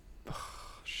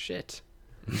 shit.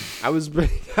 I was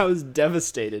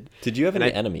devastated. Did you have And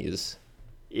any I- enemies?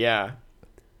 Yeah.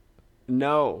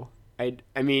 No. I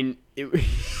mean, it.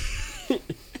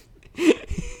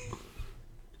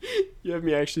 You have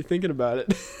me actually thinking about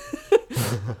it.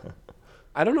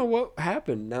 I don't know what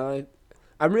happened. Now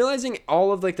I'm realizing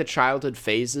all of like the childhood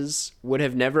phases would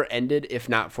have never ended if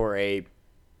not for a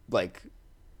like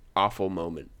awful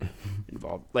moment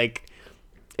involved. Like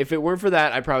if it weren't for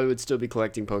that, I probably would still be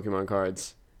collecting Pokemon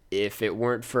cards. If it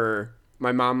weren't for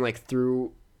my mom like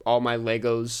threw all my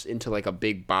Legos into like a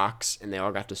big box and they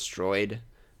all got destroyed,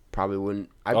 probably wouldn't.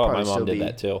 I'd Oh, probably my mom still did be,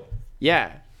 that too.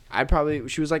 Yeah,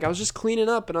 she was like, I was just cleaning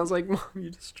up, and I was like, Mom, you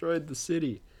destroyed the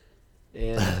city,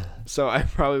 and so I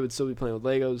probably would still be playing with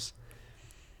Legos.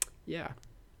 Yeah.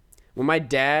 Well, my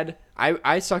dad,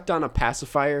 I sucked on a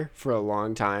pacifier for a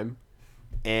long time,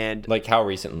 and Like how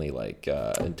recently? Like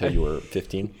until you were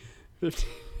 15?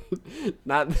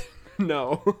 not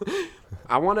no.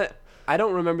 I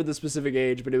don't remember the specific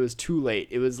age, but it was too late.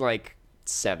 It was like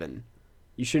 7.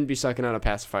 You shouldn't be sucking on a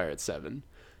pacifier at 7.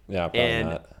 Yeah, probably And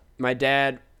not. my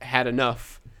dad had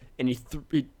enough, and he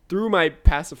threw my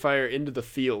pacifier into the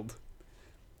field,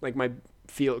 like my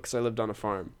field, because I lived on a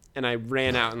farm. And I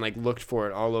ran out and like looked for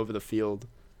it all over the field,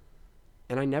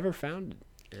 and I never found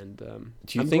it. And Do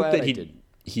you I'm think glad that I he did.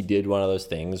 he did one of those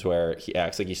things where he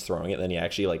acts like he's throwing it, then he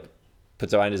actually like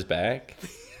puts it behind his back?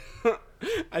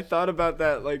 I thought about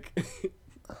that like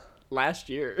last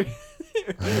year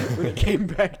when it came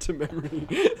back to memory.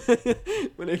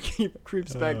 When it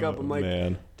creeps back up, I'm like,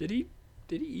 man. did he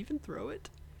even throw it?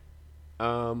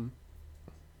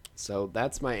 So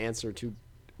that's my answer to.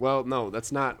 Well, no,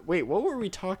 that's not. Wait, what were we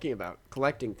talking about?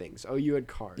 Collecting things. Oh, you had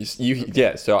cards.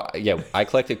 Yeah. So yeah, I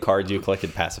collected cards. You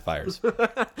collected pacifiers.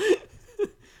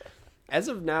 As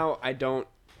of now, I don't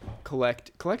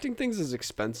collect. Collecting things is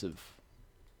expensive.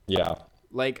 Yeah.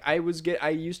 Like I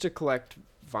used to collect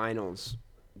vinyls,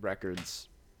 records,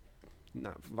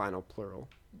 not vinyl plural,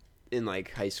 in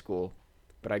like high school,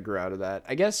 but I grew out of that.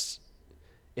 I guess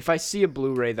if I see a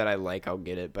Blu-ray that I like, I'll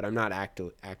get it, but I'm not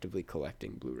actively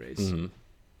collecting Blu-rays. Mm-hmm.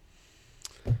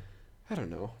 I don't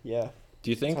know. Yeah. Do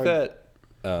you think It's that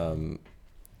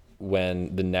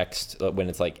when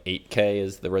it's like 8K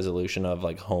is the resolution of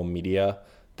like home media,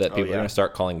 that people are yeah. gonna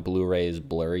start calling Blu-rays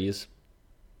blurries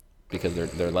because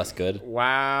they're less good?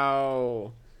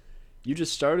 Wow. You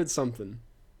just started something.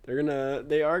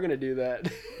 They are gonna do that.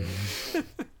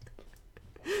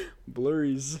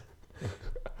 Blurries.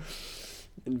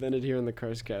 Invented here in the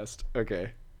Carscast.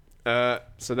 Okay.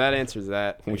 So that answers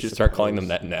that. We should start calling them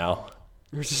that now.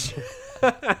 We're just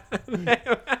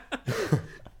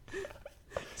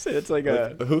so it's like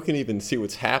a Who can even see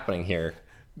what's happening here?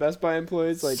 Best Buy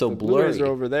employees like So the Blu-rays blurry.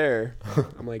 are over there.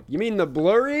 I'm like, you mean the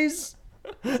blurries?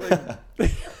 He's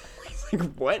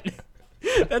like, what?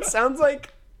 That sounds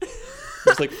like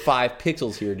There's like 5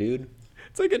 pixels here, dude.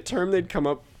 it's like a term they'd come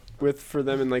up with for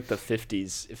them in like the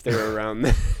 50s if they were around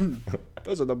then.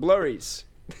 Those are the blurries.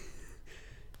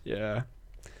 Yeah.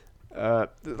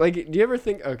 Like, do you ever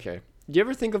think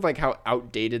of like how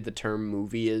outdated the term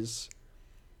movie is?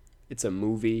 It's a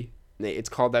movie. It's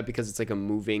called that because it's like a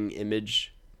moving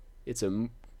image. It's a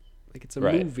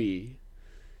Right. movie.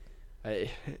 I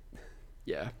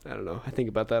don't know. I think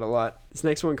about that a lot. This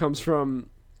next one comes from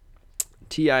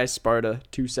TI Sparta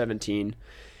 217.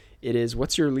 It is,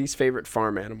 what's your least favorite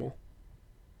farm animal?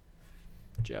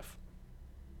 Jeff.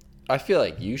 I feel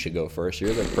like you should go first.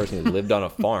 You're the person who lived on a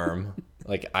farm.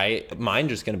 Like mine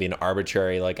just going to be an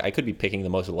arbitrary, like I could be picking the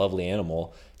most lovely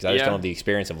animal because I just don't have the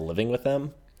experience of living with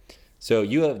them. So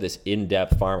you have this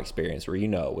in-depth farm experience where you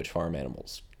know which farm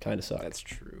animals kind of suck. That's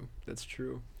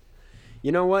true.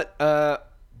 You know what? Oh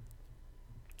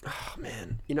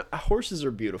man, horses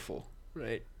are beautiful,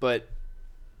 right? But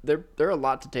they're a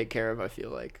lot to take care of, I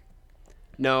feel like.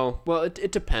 No, well,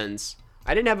 it depends.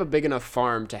 I didn't have a big enough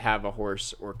farm to have a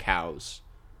horse or cows,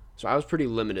 so I was pretty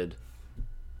limited.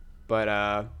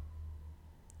 But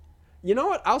you know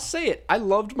what? I'll say it. I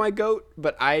loved my goat,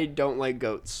 but I don't like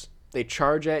goats. They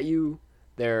charge at you.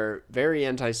 They're very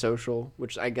antisocial,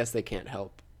 which I guess they can't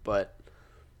help. But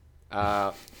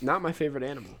not my favorite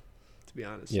animal, to be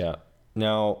honest. Yeah.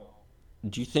 Now,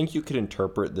 do you think you could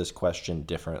interpret this question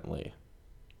differently?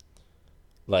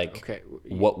 Like, okay,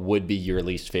 what would be your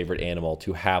least favorite animal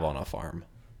to have on a farm?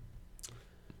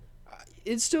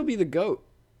 It'd still be the goat,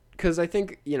 because I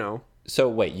think, So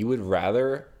wait, you would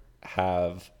rather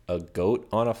have a goat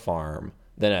on a farm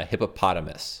than a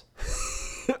hippopotamus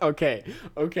Okay.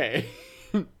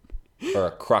 or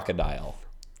a crocodile?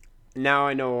 Now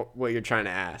I know what you're trying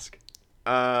to ask.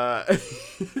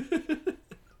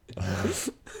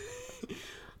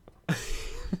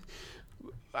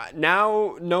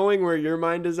 Now, knowing where your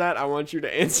mind is at, I want you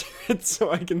to answer it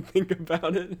so I can think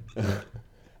about it.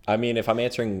 I mean, if I'm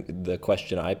answering the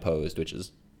question I posed, which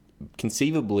is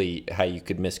conceivably how you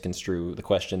could misconstrue the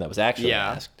question that was actually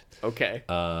asked. Okay.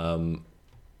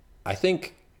 I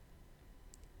think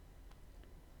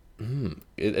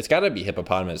it's got to be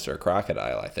hippopotamus or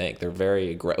crocodile. I think they're very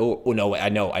aggressive. Oh no, I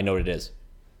know what it is.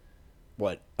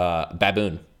 What?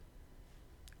 Baboon.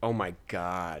 Oh my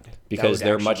god. Because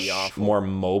they're much more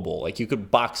mobile. Like you could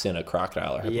box in a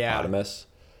crocodile or hippopotamus.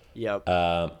 Yeah.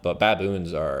 Yep. But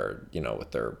baboons are,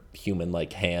 with their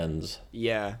human-like hands.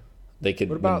 Yeah. They could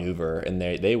maneuver, and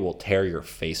they will tear your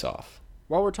face off.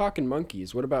 While we're talking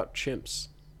monkeys, what about chimps?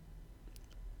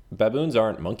 Baboons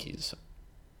aren't monkeys.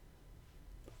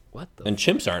 What the? And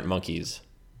chimps aren't monkeys.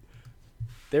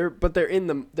 They're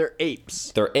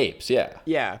apes. They're apes, yeah.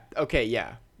 Yeah. Okay.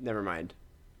 Yeah. Never mind.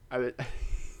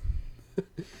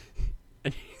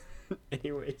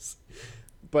 Anyways,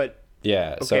 but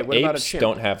yeah. okay, So what about a apes chimp?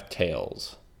 don't have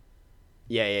tails.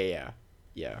 Yeah.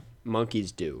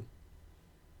 Monkeys do.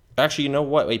 Actually, you know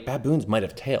what? Wait, baboons might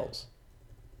have tails.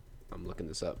 I'm looking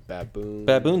this up.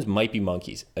 Baboons might be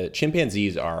monkeys.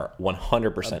 Chimpanzees are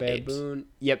 100% apes. Baboon.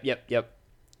 Yep.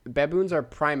 Baboons are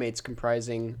primates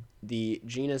comprising the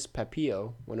genus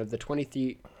Papio, one of the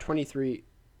 23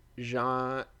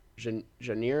 genre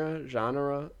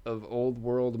of old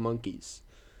world monkeys.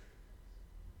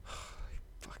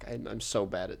 Fuck, I'm so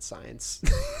bad at science.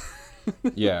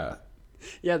 Yeah.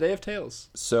 Yeah, they have tails.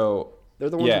 So they're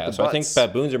the ones with the butts. I think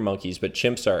baboons are monkeys, but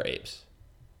chimps are apes.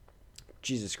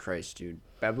 Jesus Christ, dude.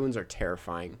 Baboons are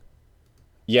terrifying.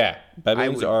 Yeah,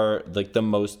 baboons are like the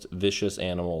most vicious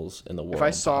animals in the world. If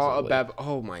I saw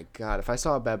oh my god, if I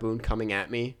saw a baboon coming at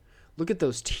me, look at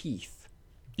those teeth.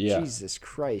 Yeah. Jesus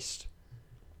Christ.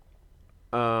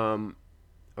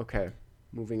 Okay,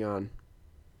 moving on.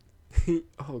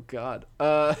 Oh god.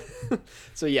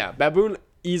 So yeah, baboon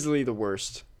easily the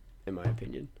worst in my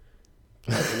opinion.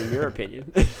 In your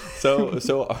opinion. So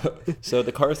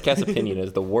the Cars Cast opinion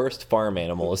is the worst farm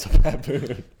animal is a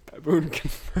baboon. Baboon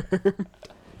confirmed.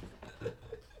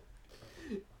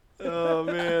 Oh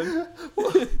man.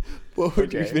 What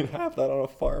would you even have that on a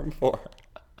farm for?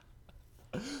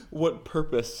 What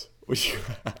purpose would you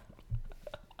have?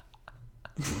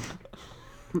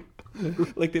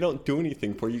 Like they don't do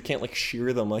anything for you. You can't like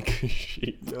shear them like a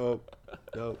sheep. Nope.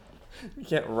 You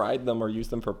can't ride them or use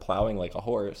them for plowing like a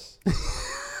horse.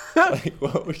 Like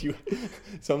what would you?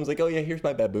 Someone's like, oh yeah, here's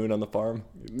my baboon on the farm.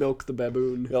 Milk the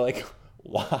baboon. You're like,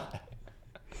 why?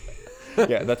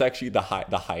 Yeah, that's actually the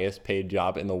highest paid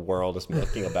job in the world is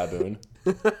milking a baboon.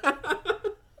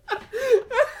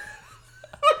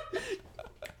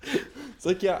 It's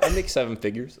like, yeah, I make 7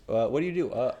 figures. What do you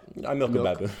do? I milk a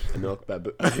baboon. I milk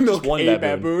baboon. I milk one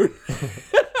baboon.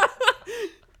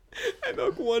 I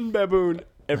milk one baboon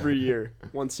every year,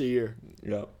 once a year.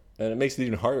 Yeah, and it makes it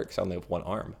even harder because I only have one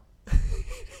arm.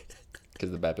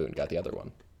 Because the baboon got the other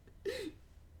one.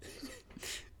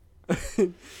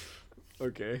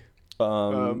 Okay.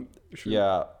 Sure.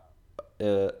 Yeah.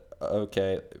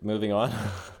 Okay. Moving on.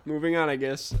 Moving on, I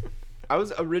guess. I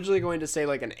was originally going to say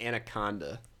like an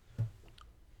anaconda.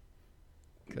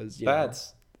 Because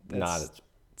that's not.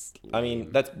 I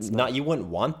mean, that's not. You wouldn't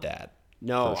want that.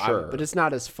 No, sure. but it's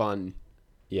not as fun.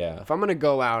 Yeah. If I'm gonna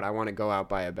go out, I want to go out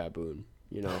by a baboon.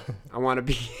 I want to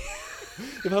be.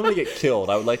 If I'm gonna get killed,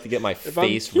 I would like to get my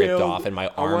face ripped off and my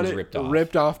arms ripped off.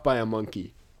 Ripped off by a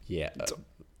monkey. Yeah. It's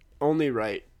only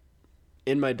right.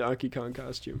 In my Donkey Kong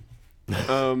costume.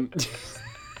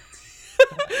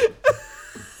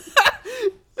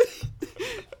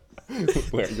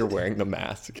 Where you're wearing the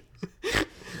mask.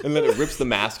 And then it rips the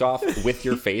mask off with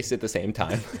your face at the same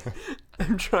time.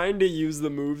 I'm trying to use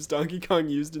the moves Donkey Kong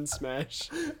used in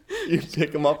Smash. You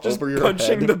pick him up Just over your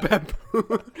punching head. the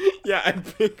baboon. Yeah, I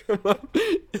pick him up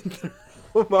and throw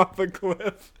him off a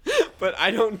cliff. But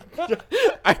I go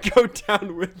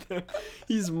down with him.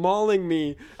 He's mauling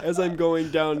me as I'm going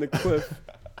down the cliff.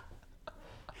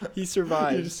 He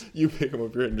survives. You pick him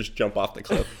up your head and just jump off the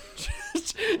cliff.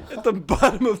 At the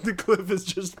bottom of the cliff is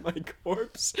just my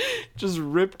corpse, just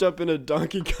ripped up in a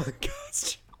Donkey Kong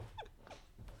costume.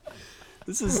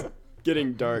 This is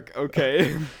getting dark.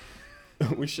 Okay.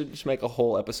 We should just make a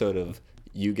whole episode of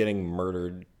you getting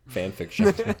murdered fan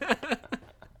fiction.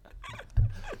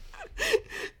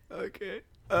 Okay.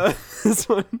 This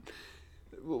one,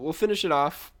 we'll finish it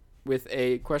off with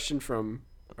a question from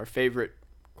our favorite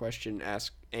question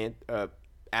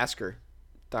asker,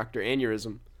 Dr.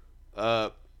 Aneurysm.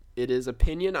 It is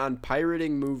opinion on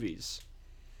pirating movies.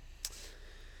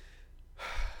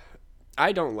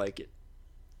 I don't like it.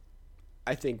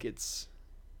 I think it's,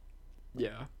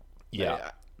 yeah.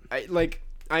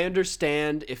 I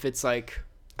understand if it's like,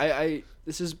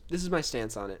 this is my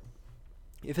stance on it.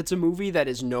 If it's a movie that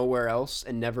is nowhere else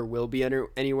and never will be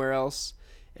anywhere else,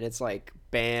 and it's like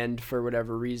banned for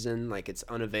whatever reason, like it's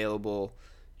unavailable,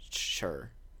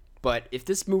 sure. But if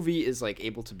this movie is like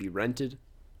able to be rented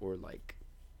or like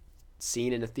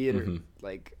seen in a theater,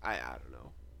 like I don't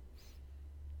know.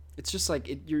 It's just like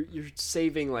you're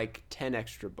saving like 10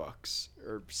 extra bucks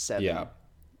or 7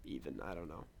 even, I don't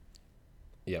know.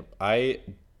 Yep. I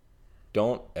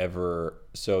don't ever.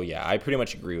 So yeah, I pretty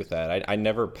much agree with that. I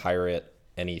never pirate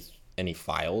any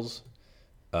files.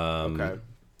 Okay.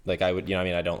 Like I would,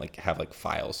 I don't like have like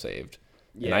files saved.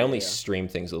 Yeah, and I only stream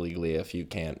things illegally if you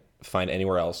can't find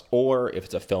anywhere else, or if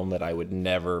it's a film that I would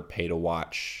never pay to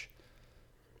watch.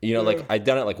 Like I've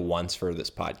done it like once for this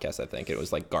podcast. I think it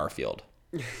was like Garfield.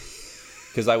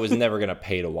 Because I was never gonna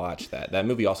pay to watch that. That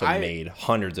movie also made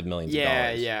hundreds of millions of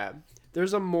dollars. Yeah.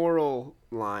 There's a moral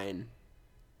line.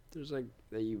 There's like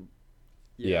that you.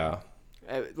 Yeah.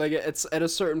 Like it's at a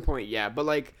certain point, yeah. But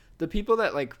like the people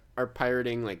that like are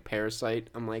pirating like Parasite,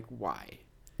 I'm like, why?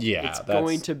 Yeah, it's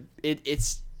going to.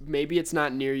 It's maybe it's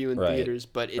not near you in theaters,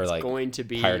 but it's like going to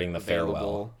be pirating the available.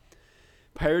 Farewell.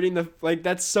 Pirating the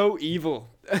that's so evil.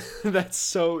 That's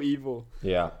so evil.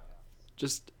 Yeah.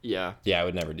 Just yeah. Yeah, I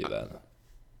would never do that.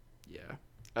 Yeah.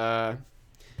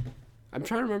 I'm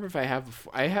trying to remember if I have.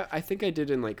 I think I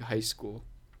did in like high school.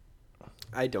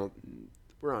 I don't.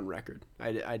 We're on record.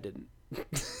 I didn't.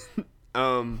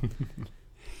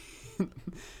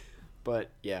 But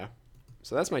yeah.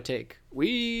 So that's my take. All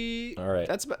right.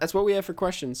 That's what we have for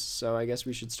questions. So I guess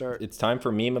we should start. It's time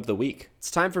for meme of the week.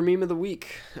 It's time for meme of the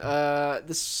week.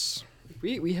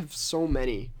 We have so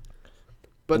many,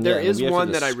 but there is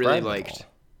one that I really liked.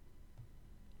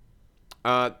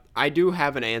 I do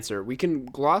have an answer. We can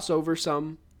gloss over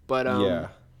some, but yeah.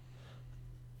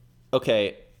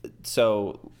 Okay,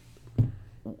 so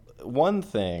one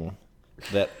thing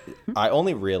that I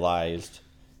only realized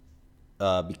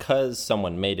because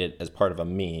someone made it as part of a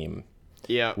meme,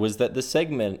 was that the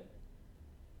segment.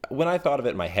 When I thought of it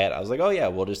in my head, I was like, "Oh yeah,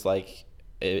 we'll just like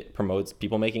it promotes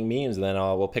people making memes, and then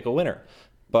we'll pick a winner."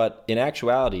 But in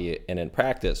actuality and in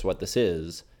practice, what this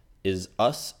is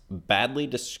us badly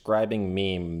describing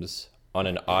memes on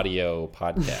an audio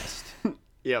podcast.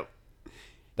 Yep.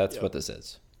 That's what this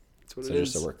is. That's what so it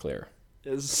just is. So we're clear.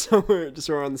 So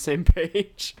we're on the same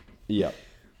page. Yep.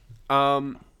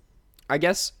 I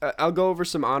guess I'll go over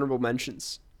some honorable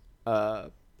mentions.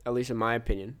 At least in my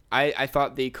opinion. I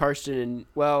thought the Karsten and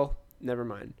never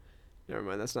mind.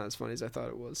 That's not as funny as I thought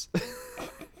it was.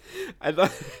 I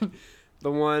thought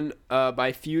the one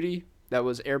by Feudy. That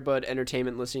was Airbud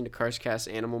Entertainment listening to Carscast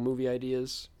animal movie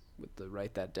ideas with the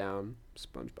write that down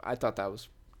SpongeBob. I thought that was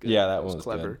good. Yeah, that one was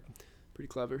clever. Good. Pretty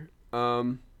clever.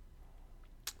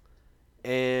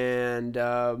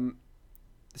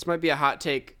 This might be a hot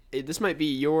take. This might be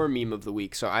your meme of the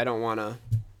week, so I don't want to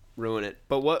ruin it.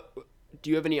 But what do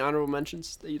you have any honorable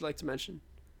mentions that you'd like to mention?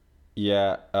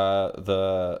 Yeah,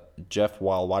 the Jeff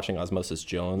while watching Osmosis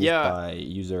Jones by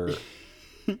user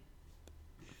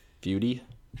Feudy.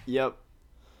 Yep,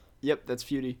 that's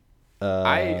Feudy.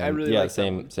 I really like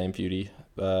that one. Same Feudy.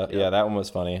 Yeah, that one was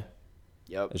funny.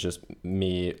 Yep. It's just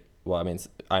me. Well, I mean,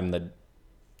 I'm the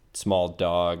small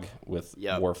dog with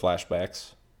war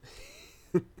flashbacks.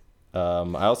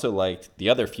 I also liked the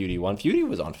other Feudy one. Feudy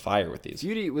was on fire with these.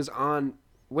 Feudy was on.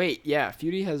 Wait, yeah.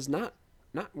 Feudy has not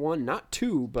one, not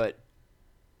two, but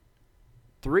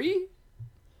 3.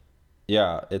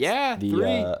 Yeah, it's the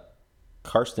 3.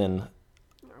 Karsten.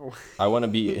 I want to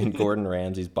be in Gordon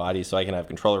Ramsay's body so I can have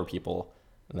control over people,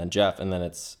 and then Jeff, and then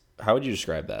it's. How would you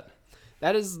describe that?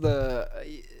 That is the.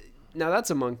 Now that's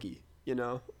a monkey, you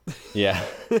know. Yeah.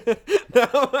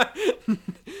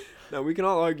 No, we can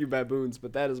all argue baboons,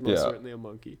 but that is most certainly a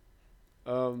monkey.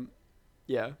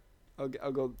 Yeah, I'll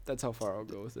go. That's how far I'll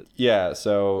go with it. Yeah,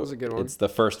 so that was a good one. It's the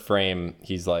first frame.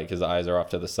 He's like his eyes are off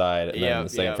to the side, and then the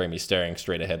second frame he's staring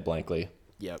straight ahead blankly.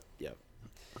 Yep.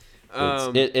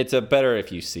 It's a better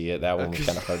if you see it. That one was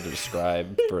kind of hard to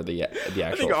describe for the actual.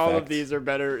 I think all of these are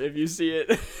better if you see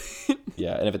it.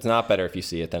 Yeah, and if it's not better if you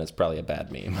see it, then it's probably a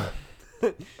bad meme.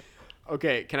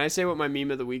 Okay, can I say what my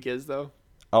meme of the week is though?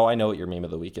 Oh, I know what your meme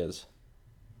of the week is.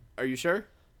 Are you sure?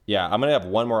 Yeah, I'm gonna have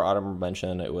one more honorable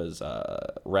mention. It was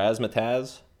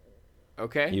Razmataz.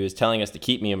 Okay. He was telling us to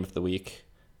keep meme of the week,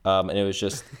 and it was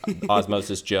just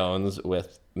Osmosis Jones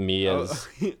with me as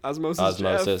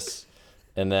Osmosis,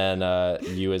 and then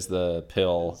you as the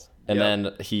pill, and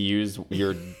then he used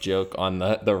your joke on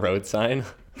the road sign.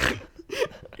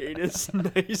 It is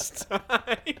nice time.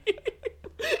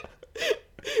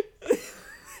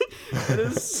 That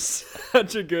is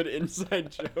such a good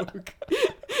inside joke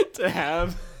to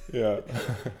have. Yeah.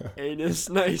 Anus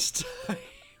nice time.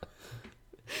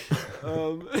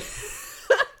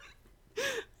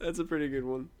 That's a pretty good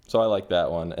one. So I like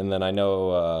that one, and then I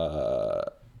know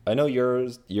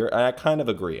yours. I kind of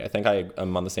agree. I think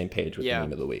I'm on the same page with the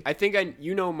meme of the week. I think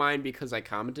you know mine because I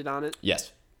commented on it.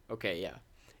 Yes. Okay. Yeah.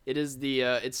 It is the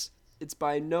it's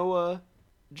by Noah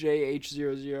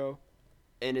JH00,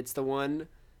 and it's the one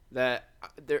that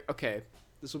there. Okay,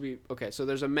 this will be okay. So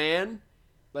there's a man,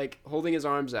 like holding his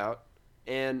arms out,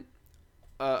 and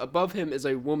above him is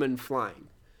a woman flying,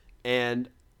 and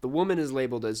the woman is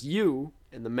labeled as you,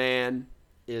 and the man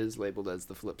is labeled as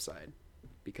the flip side,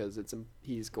 because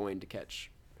he's going to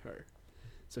catch her,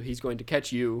 so he's going to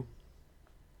catch you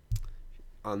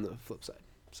on the flip side.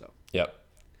 So. Yep.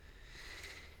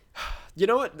 You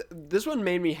know what? This one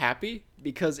made me happy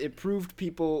because it proved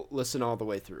people listen all the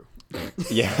way through.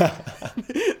 Yeah.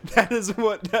 That is.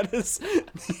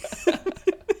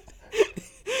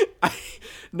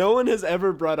 No one has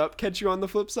ever brought up Catch You on the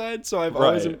Flip Side, so I've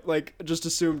always just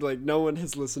assumed no one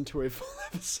has listened to a full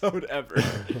episode ever.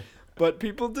 But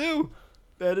people do.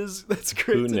 That's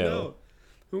great to know.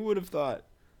 Who would have thought?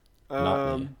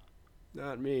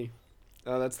 Not me.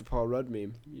 Oh, that's the Paul Rudd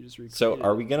meme. You just recreated. So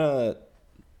are we gonna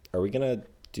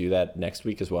do that next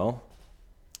week as well?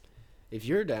 If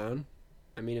you're down,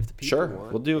 I mean, if the people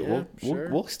want. We'll do it.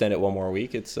 We'll extend it one more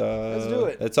week. It's let's do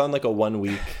it. It's on like a 1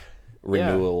 week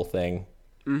renewal thing.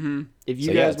 Mm-hmm. If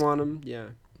you guys want them,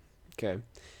 okay.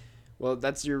 Well,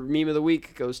 that's your meme of the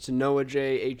week. Goes to Noah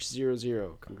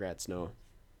JH00. Congrats, Noah.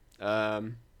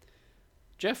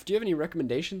 Jeff, do you have any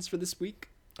recommendations for this week?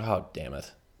 Oh, damn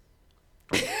it.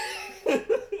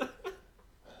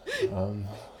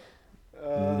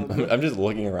 I'm just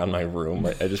looking around my room.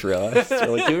 I just realized.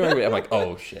 I'm like,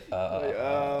 oh shit. You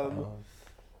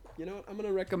know what? I'm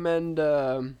gonna recommend.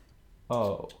 What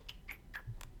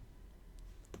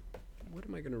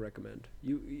am I gonna recommend?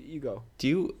 You go.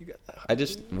 I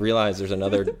just realized there's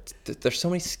another. There's so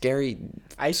many scary.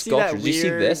 I see sculptures. that weird. Do you see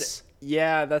this?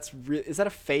 Yeah, that's real. Is that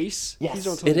a face? Yes, Please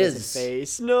don't tell me that's a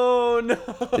face. No.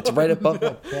 It's right above my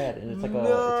bed, and it's like it's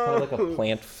kind of like a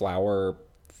plant flower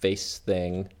face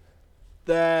thing.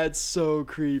 That's so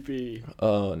creepy.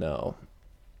 Oh no.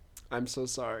 I'm so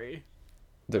sorry.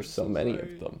 There's so many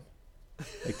of them.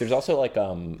 Like there's also like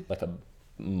a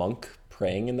monk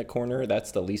praying in the corner.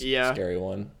 That's the least scary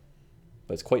one.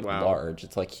 But it's quite large.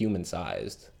 It's like human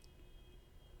sized.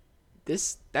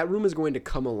 That room is going to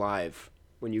come alive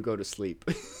when you go to sleep.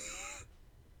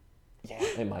 Yeah,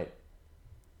 it might.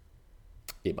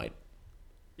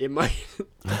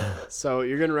 So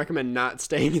you're gonna recommend not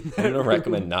staying in that room? I'm gonna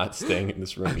recommend not staying in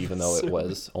this room, even though it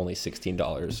was only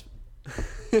 $16.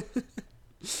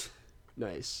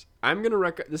 Nice. I'm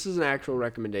gonna this is an actual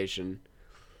recommendation.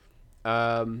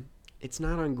 It's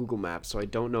not on Google Maps, so I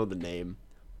don't know the name,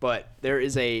 but there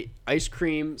is a ice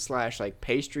cream /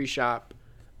 pastry shop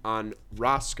on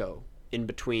Roscoe in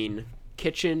between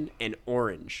Kitchen and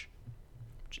Orange.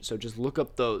 So just look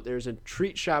up there's a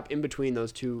treat shop in between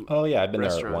those two. Oh yeah, I've been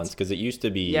there once because it used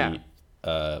to be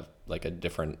like a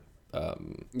different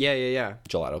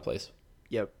gelato place.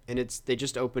 Yep, and they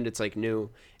just opened. It's like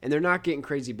new, and they're not getting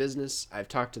crazy business. I've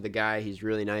talked to the guy; he's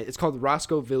really nice. It's called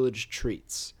Roscoe Village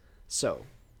Treats. So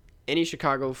any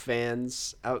Chicago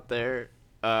fans out there,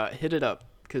 hit it up.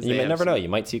 Because You may never know. You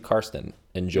might see Karsten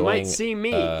enjoying. You might see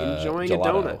me enjoying gelato.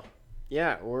 a donut.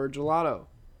 Yeah, or a gelato.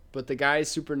 But the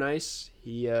guy's super nice.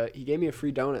 He gave me a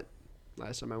free donut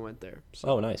last time I went there. So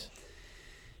Oh, nice.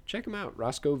 check him out.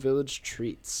 Roscoe Village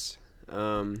Treats.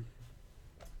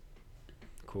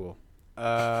 Cool.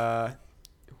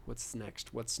 What's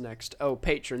next? Oh,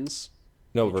 patrons.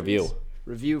 No, Patrons. review.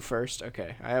 Review first.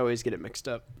 Okay. I always get it mixed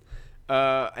up.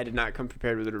 I did not come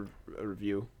prepared with a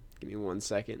review. Give me 1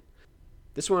 second.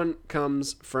 This one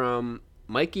comes from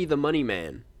Mikey the Money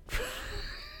Man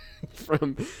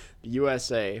from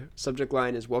USA. Subject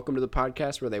line is "Welcome to the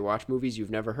podcast where they watch movies you've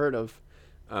never heard of."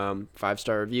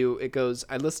 5-star review. It goes,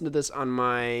 "I listened to this on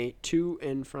my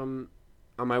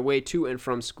way to and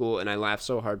from school, and I laugh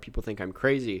so hard people think I'm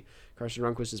crazy. Carson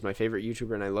Runquist is my favorite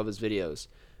YouTuber, and I love his videos.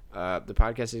 The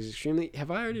podcast is extremely."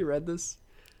 Have I already read this?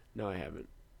 No, I haven't.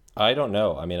 I don't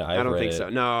know. I mean, I don't think so.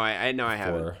 No, I know I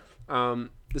before.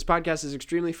 haven't. This podcast is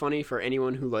extremely funny for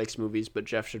anyone who likes movies, but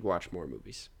Jeff should watch more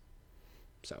movies.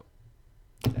 So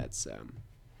that's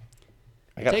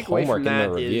I got homework in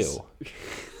the review.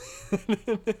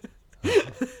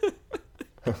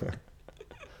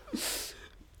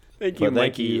 Thank you,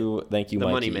 Mikey. Thank you, the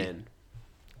Mikey. Money Man.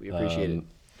 We appreciate it.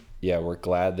 Yeah, we're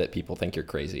glad that people think you're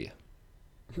crazy.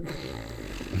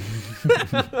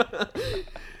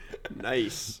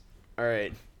 Nice. All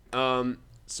right.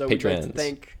 So we'd like Patrons. to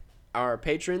thank our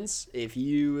patrons. If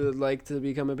you would like to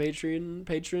become a patron,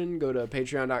 go to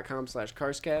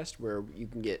patreon.com/carscast, where you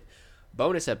can get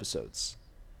bonus episodes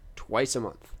twice a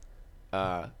month,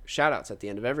 shout outs at the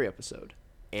end of every episode,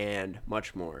 and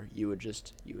much more. You would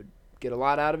get a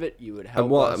lot out of it. You would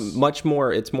help us. Much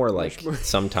more. It's more like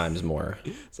sometimes more.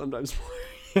 Sometimes more.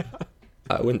 Yeah.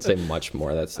 I wouldn't say much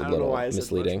more. That's a I don't know little why I said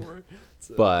misleading. much more.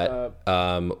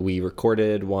 But we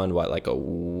recorded one, like a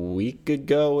week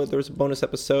ago? There was a bonus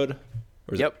episode?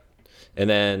 Yep. And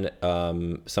then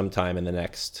sometime in the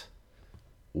next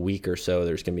week or so,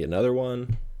 there's going to be another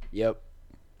one. Yep.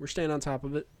 We're staying on top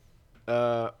of it.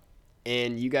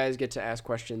 And you guys get to ask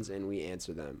questions, and we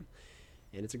answer them.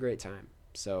 And it's a great time.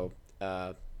 So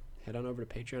head on over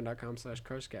to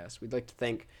patreon.com/carscast. We'd like to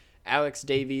thank Alex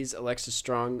Davies, Alexis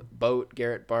Strong, Boat,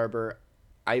 Garrett Barber,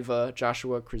 Iva,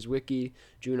 Joshua Krizwicki,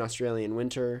 June Australian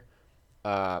Winter,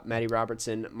 Maddie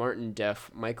Robertson, Martin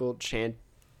Deff, Michael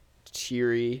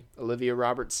Chantieri, Olivia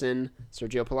Robertson,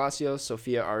 Sergio Palacios,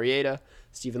 Sophia Arieta,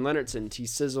 Stephen Leonardson, T.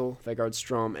 Sizzle, Vegard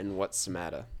Strom, and What's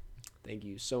Samata. Thank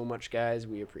you so much, guys.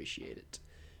 We appreciate it.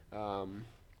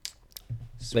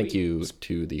 Thank you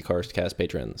to the Carscast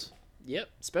patrons. Yep.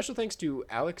 Special thanks to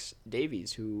Alex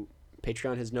Davies, who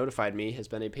Patreon has notified me has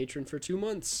been a patron for 2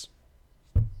 months.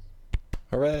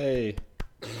 Hooray!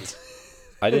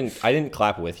 I didn't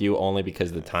clap with you only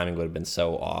because the timing would have been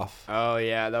so off. Oh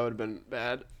yeah, that would have been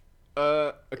bad.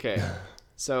 Okay.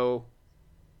 So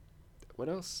what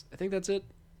else? I think that's it.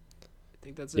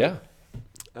 Yeah.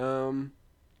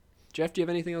 Jeff, do you have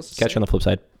anything else to Catch say? you on the flip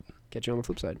side. Catch you on the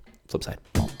flip side. Flip side.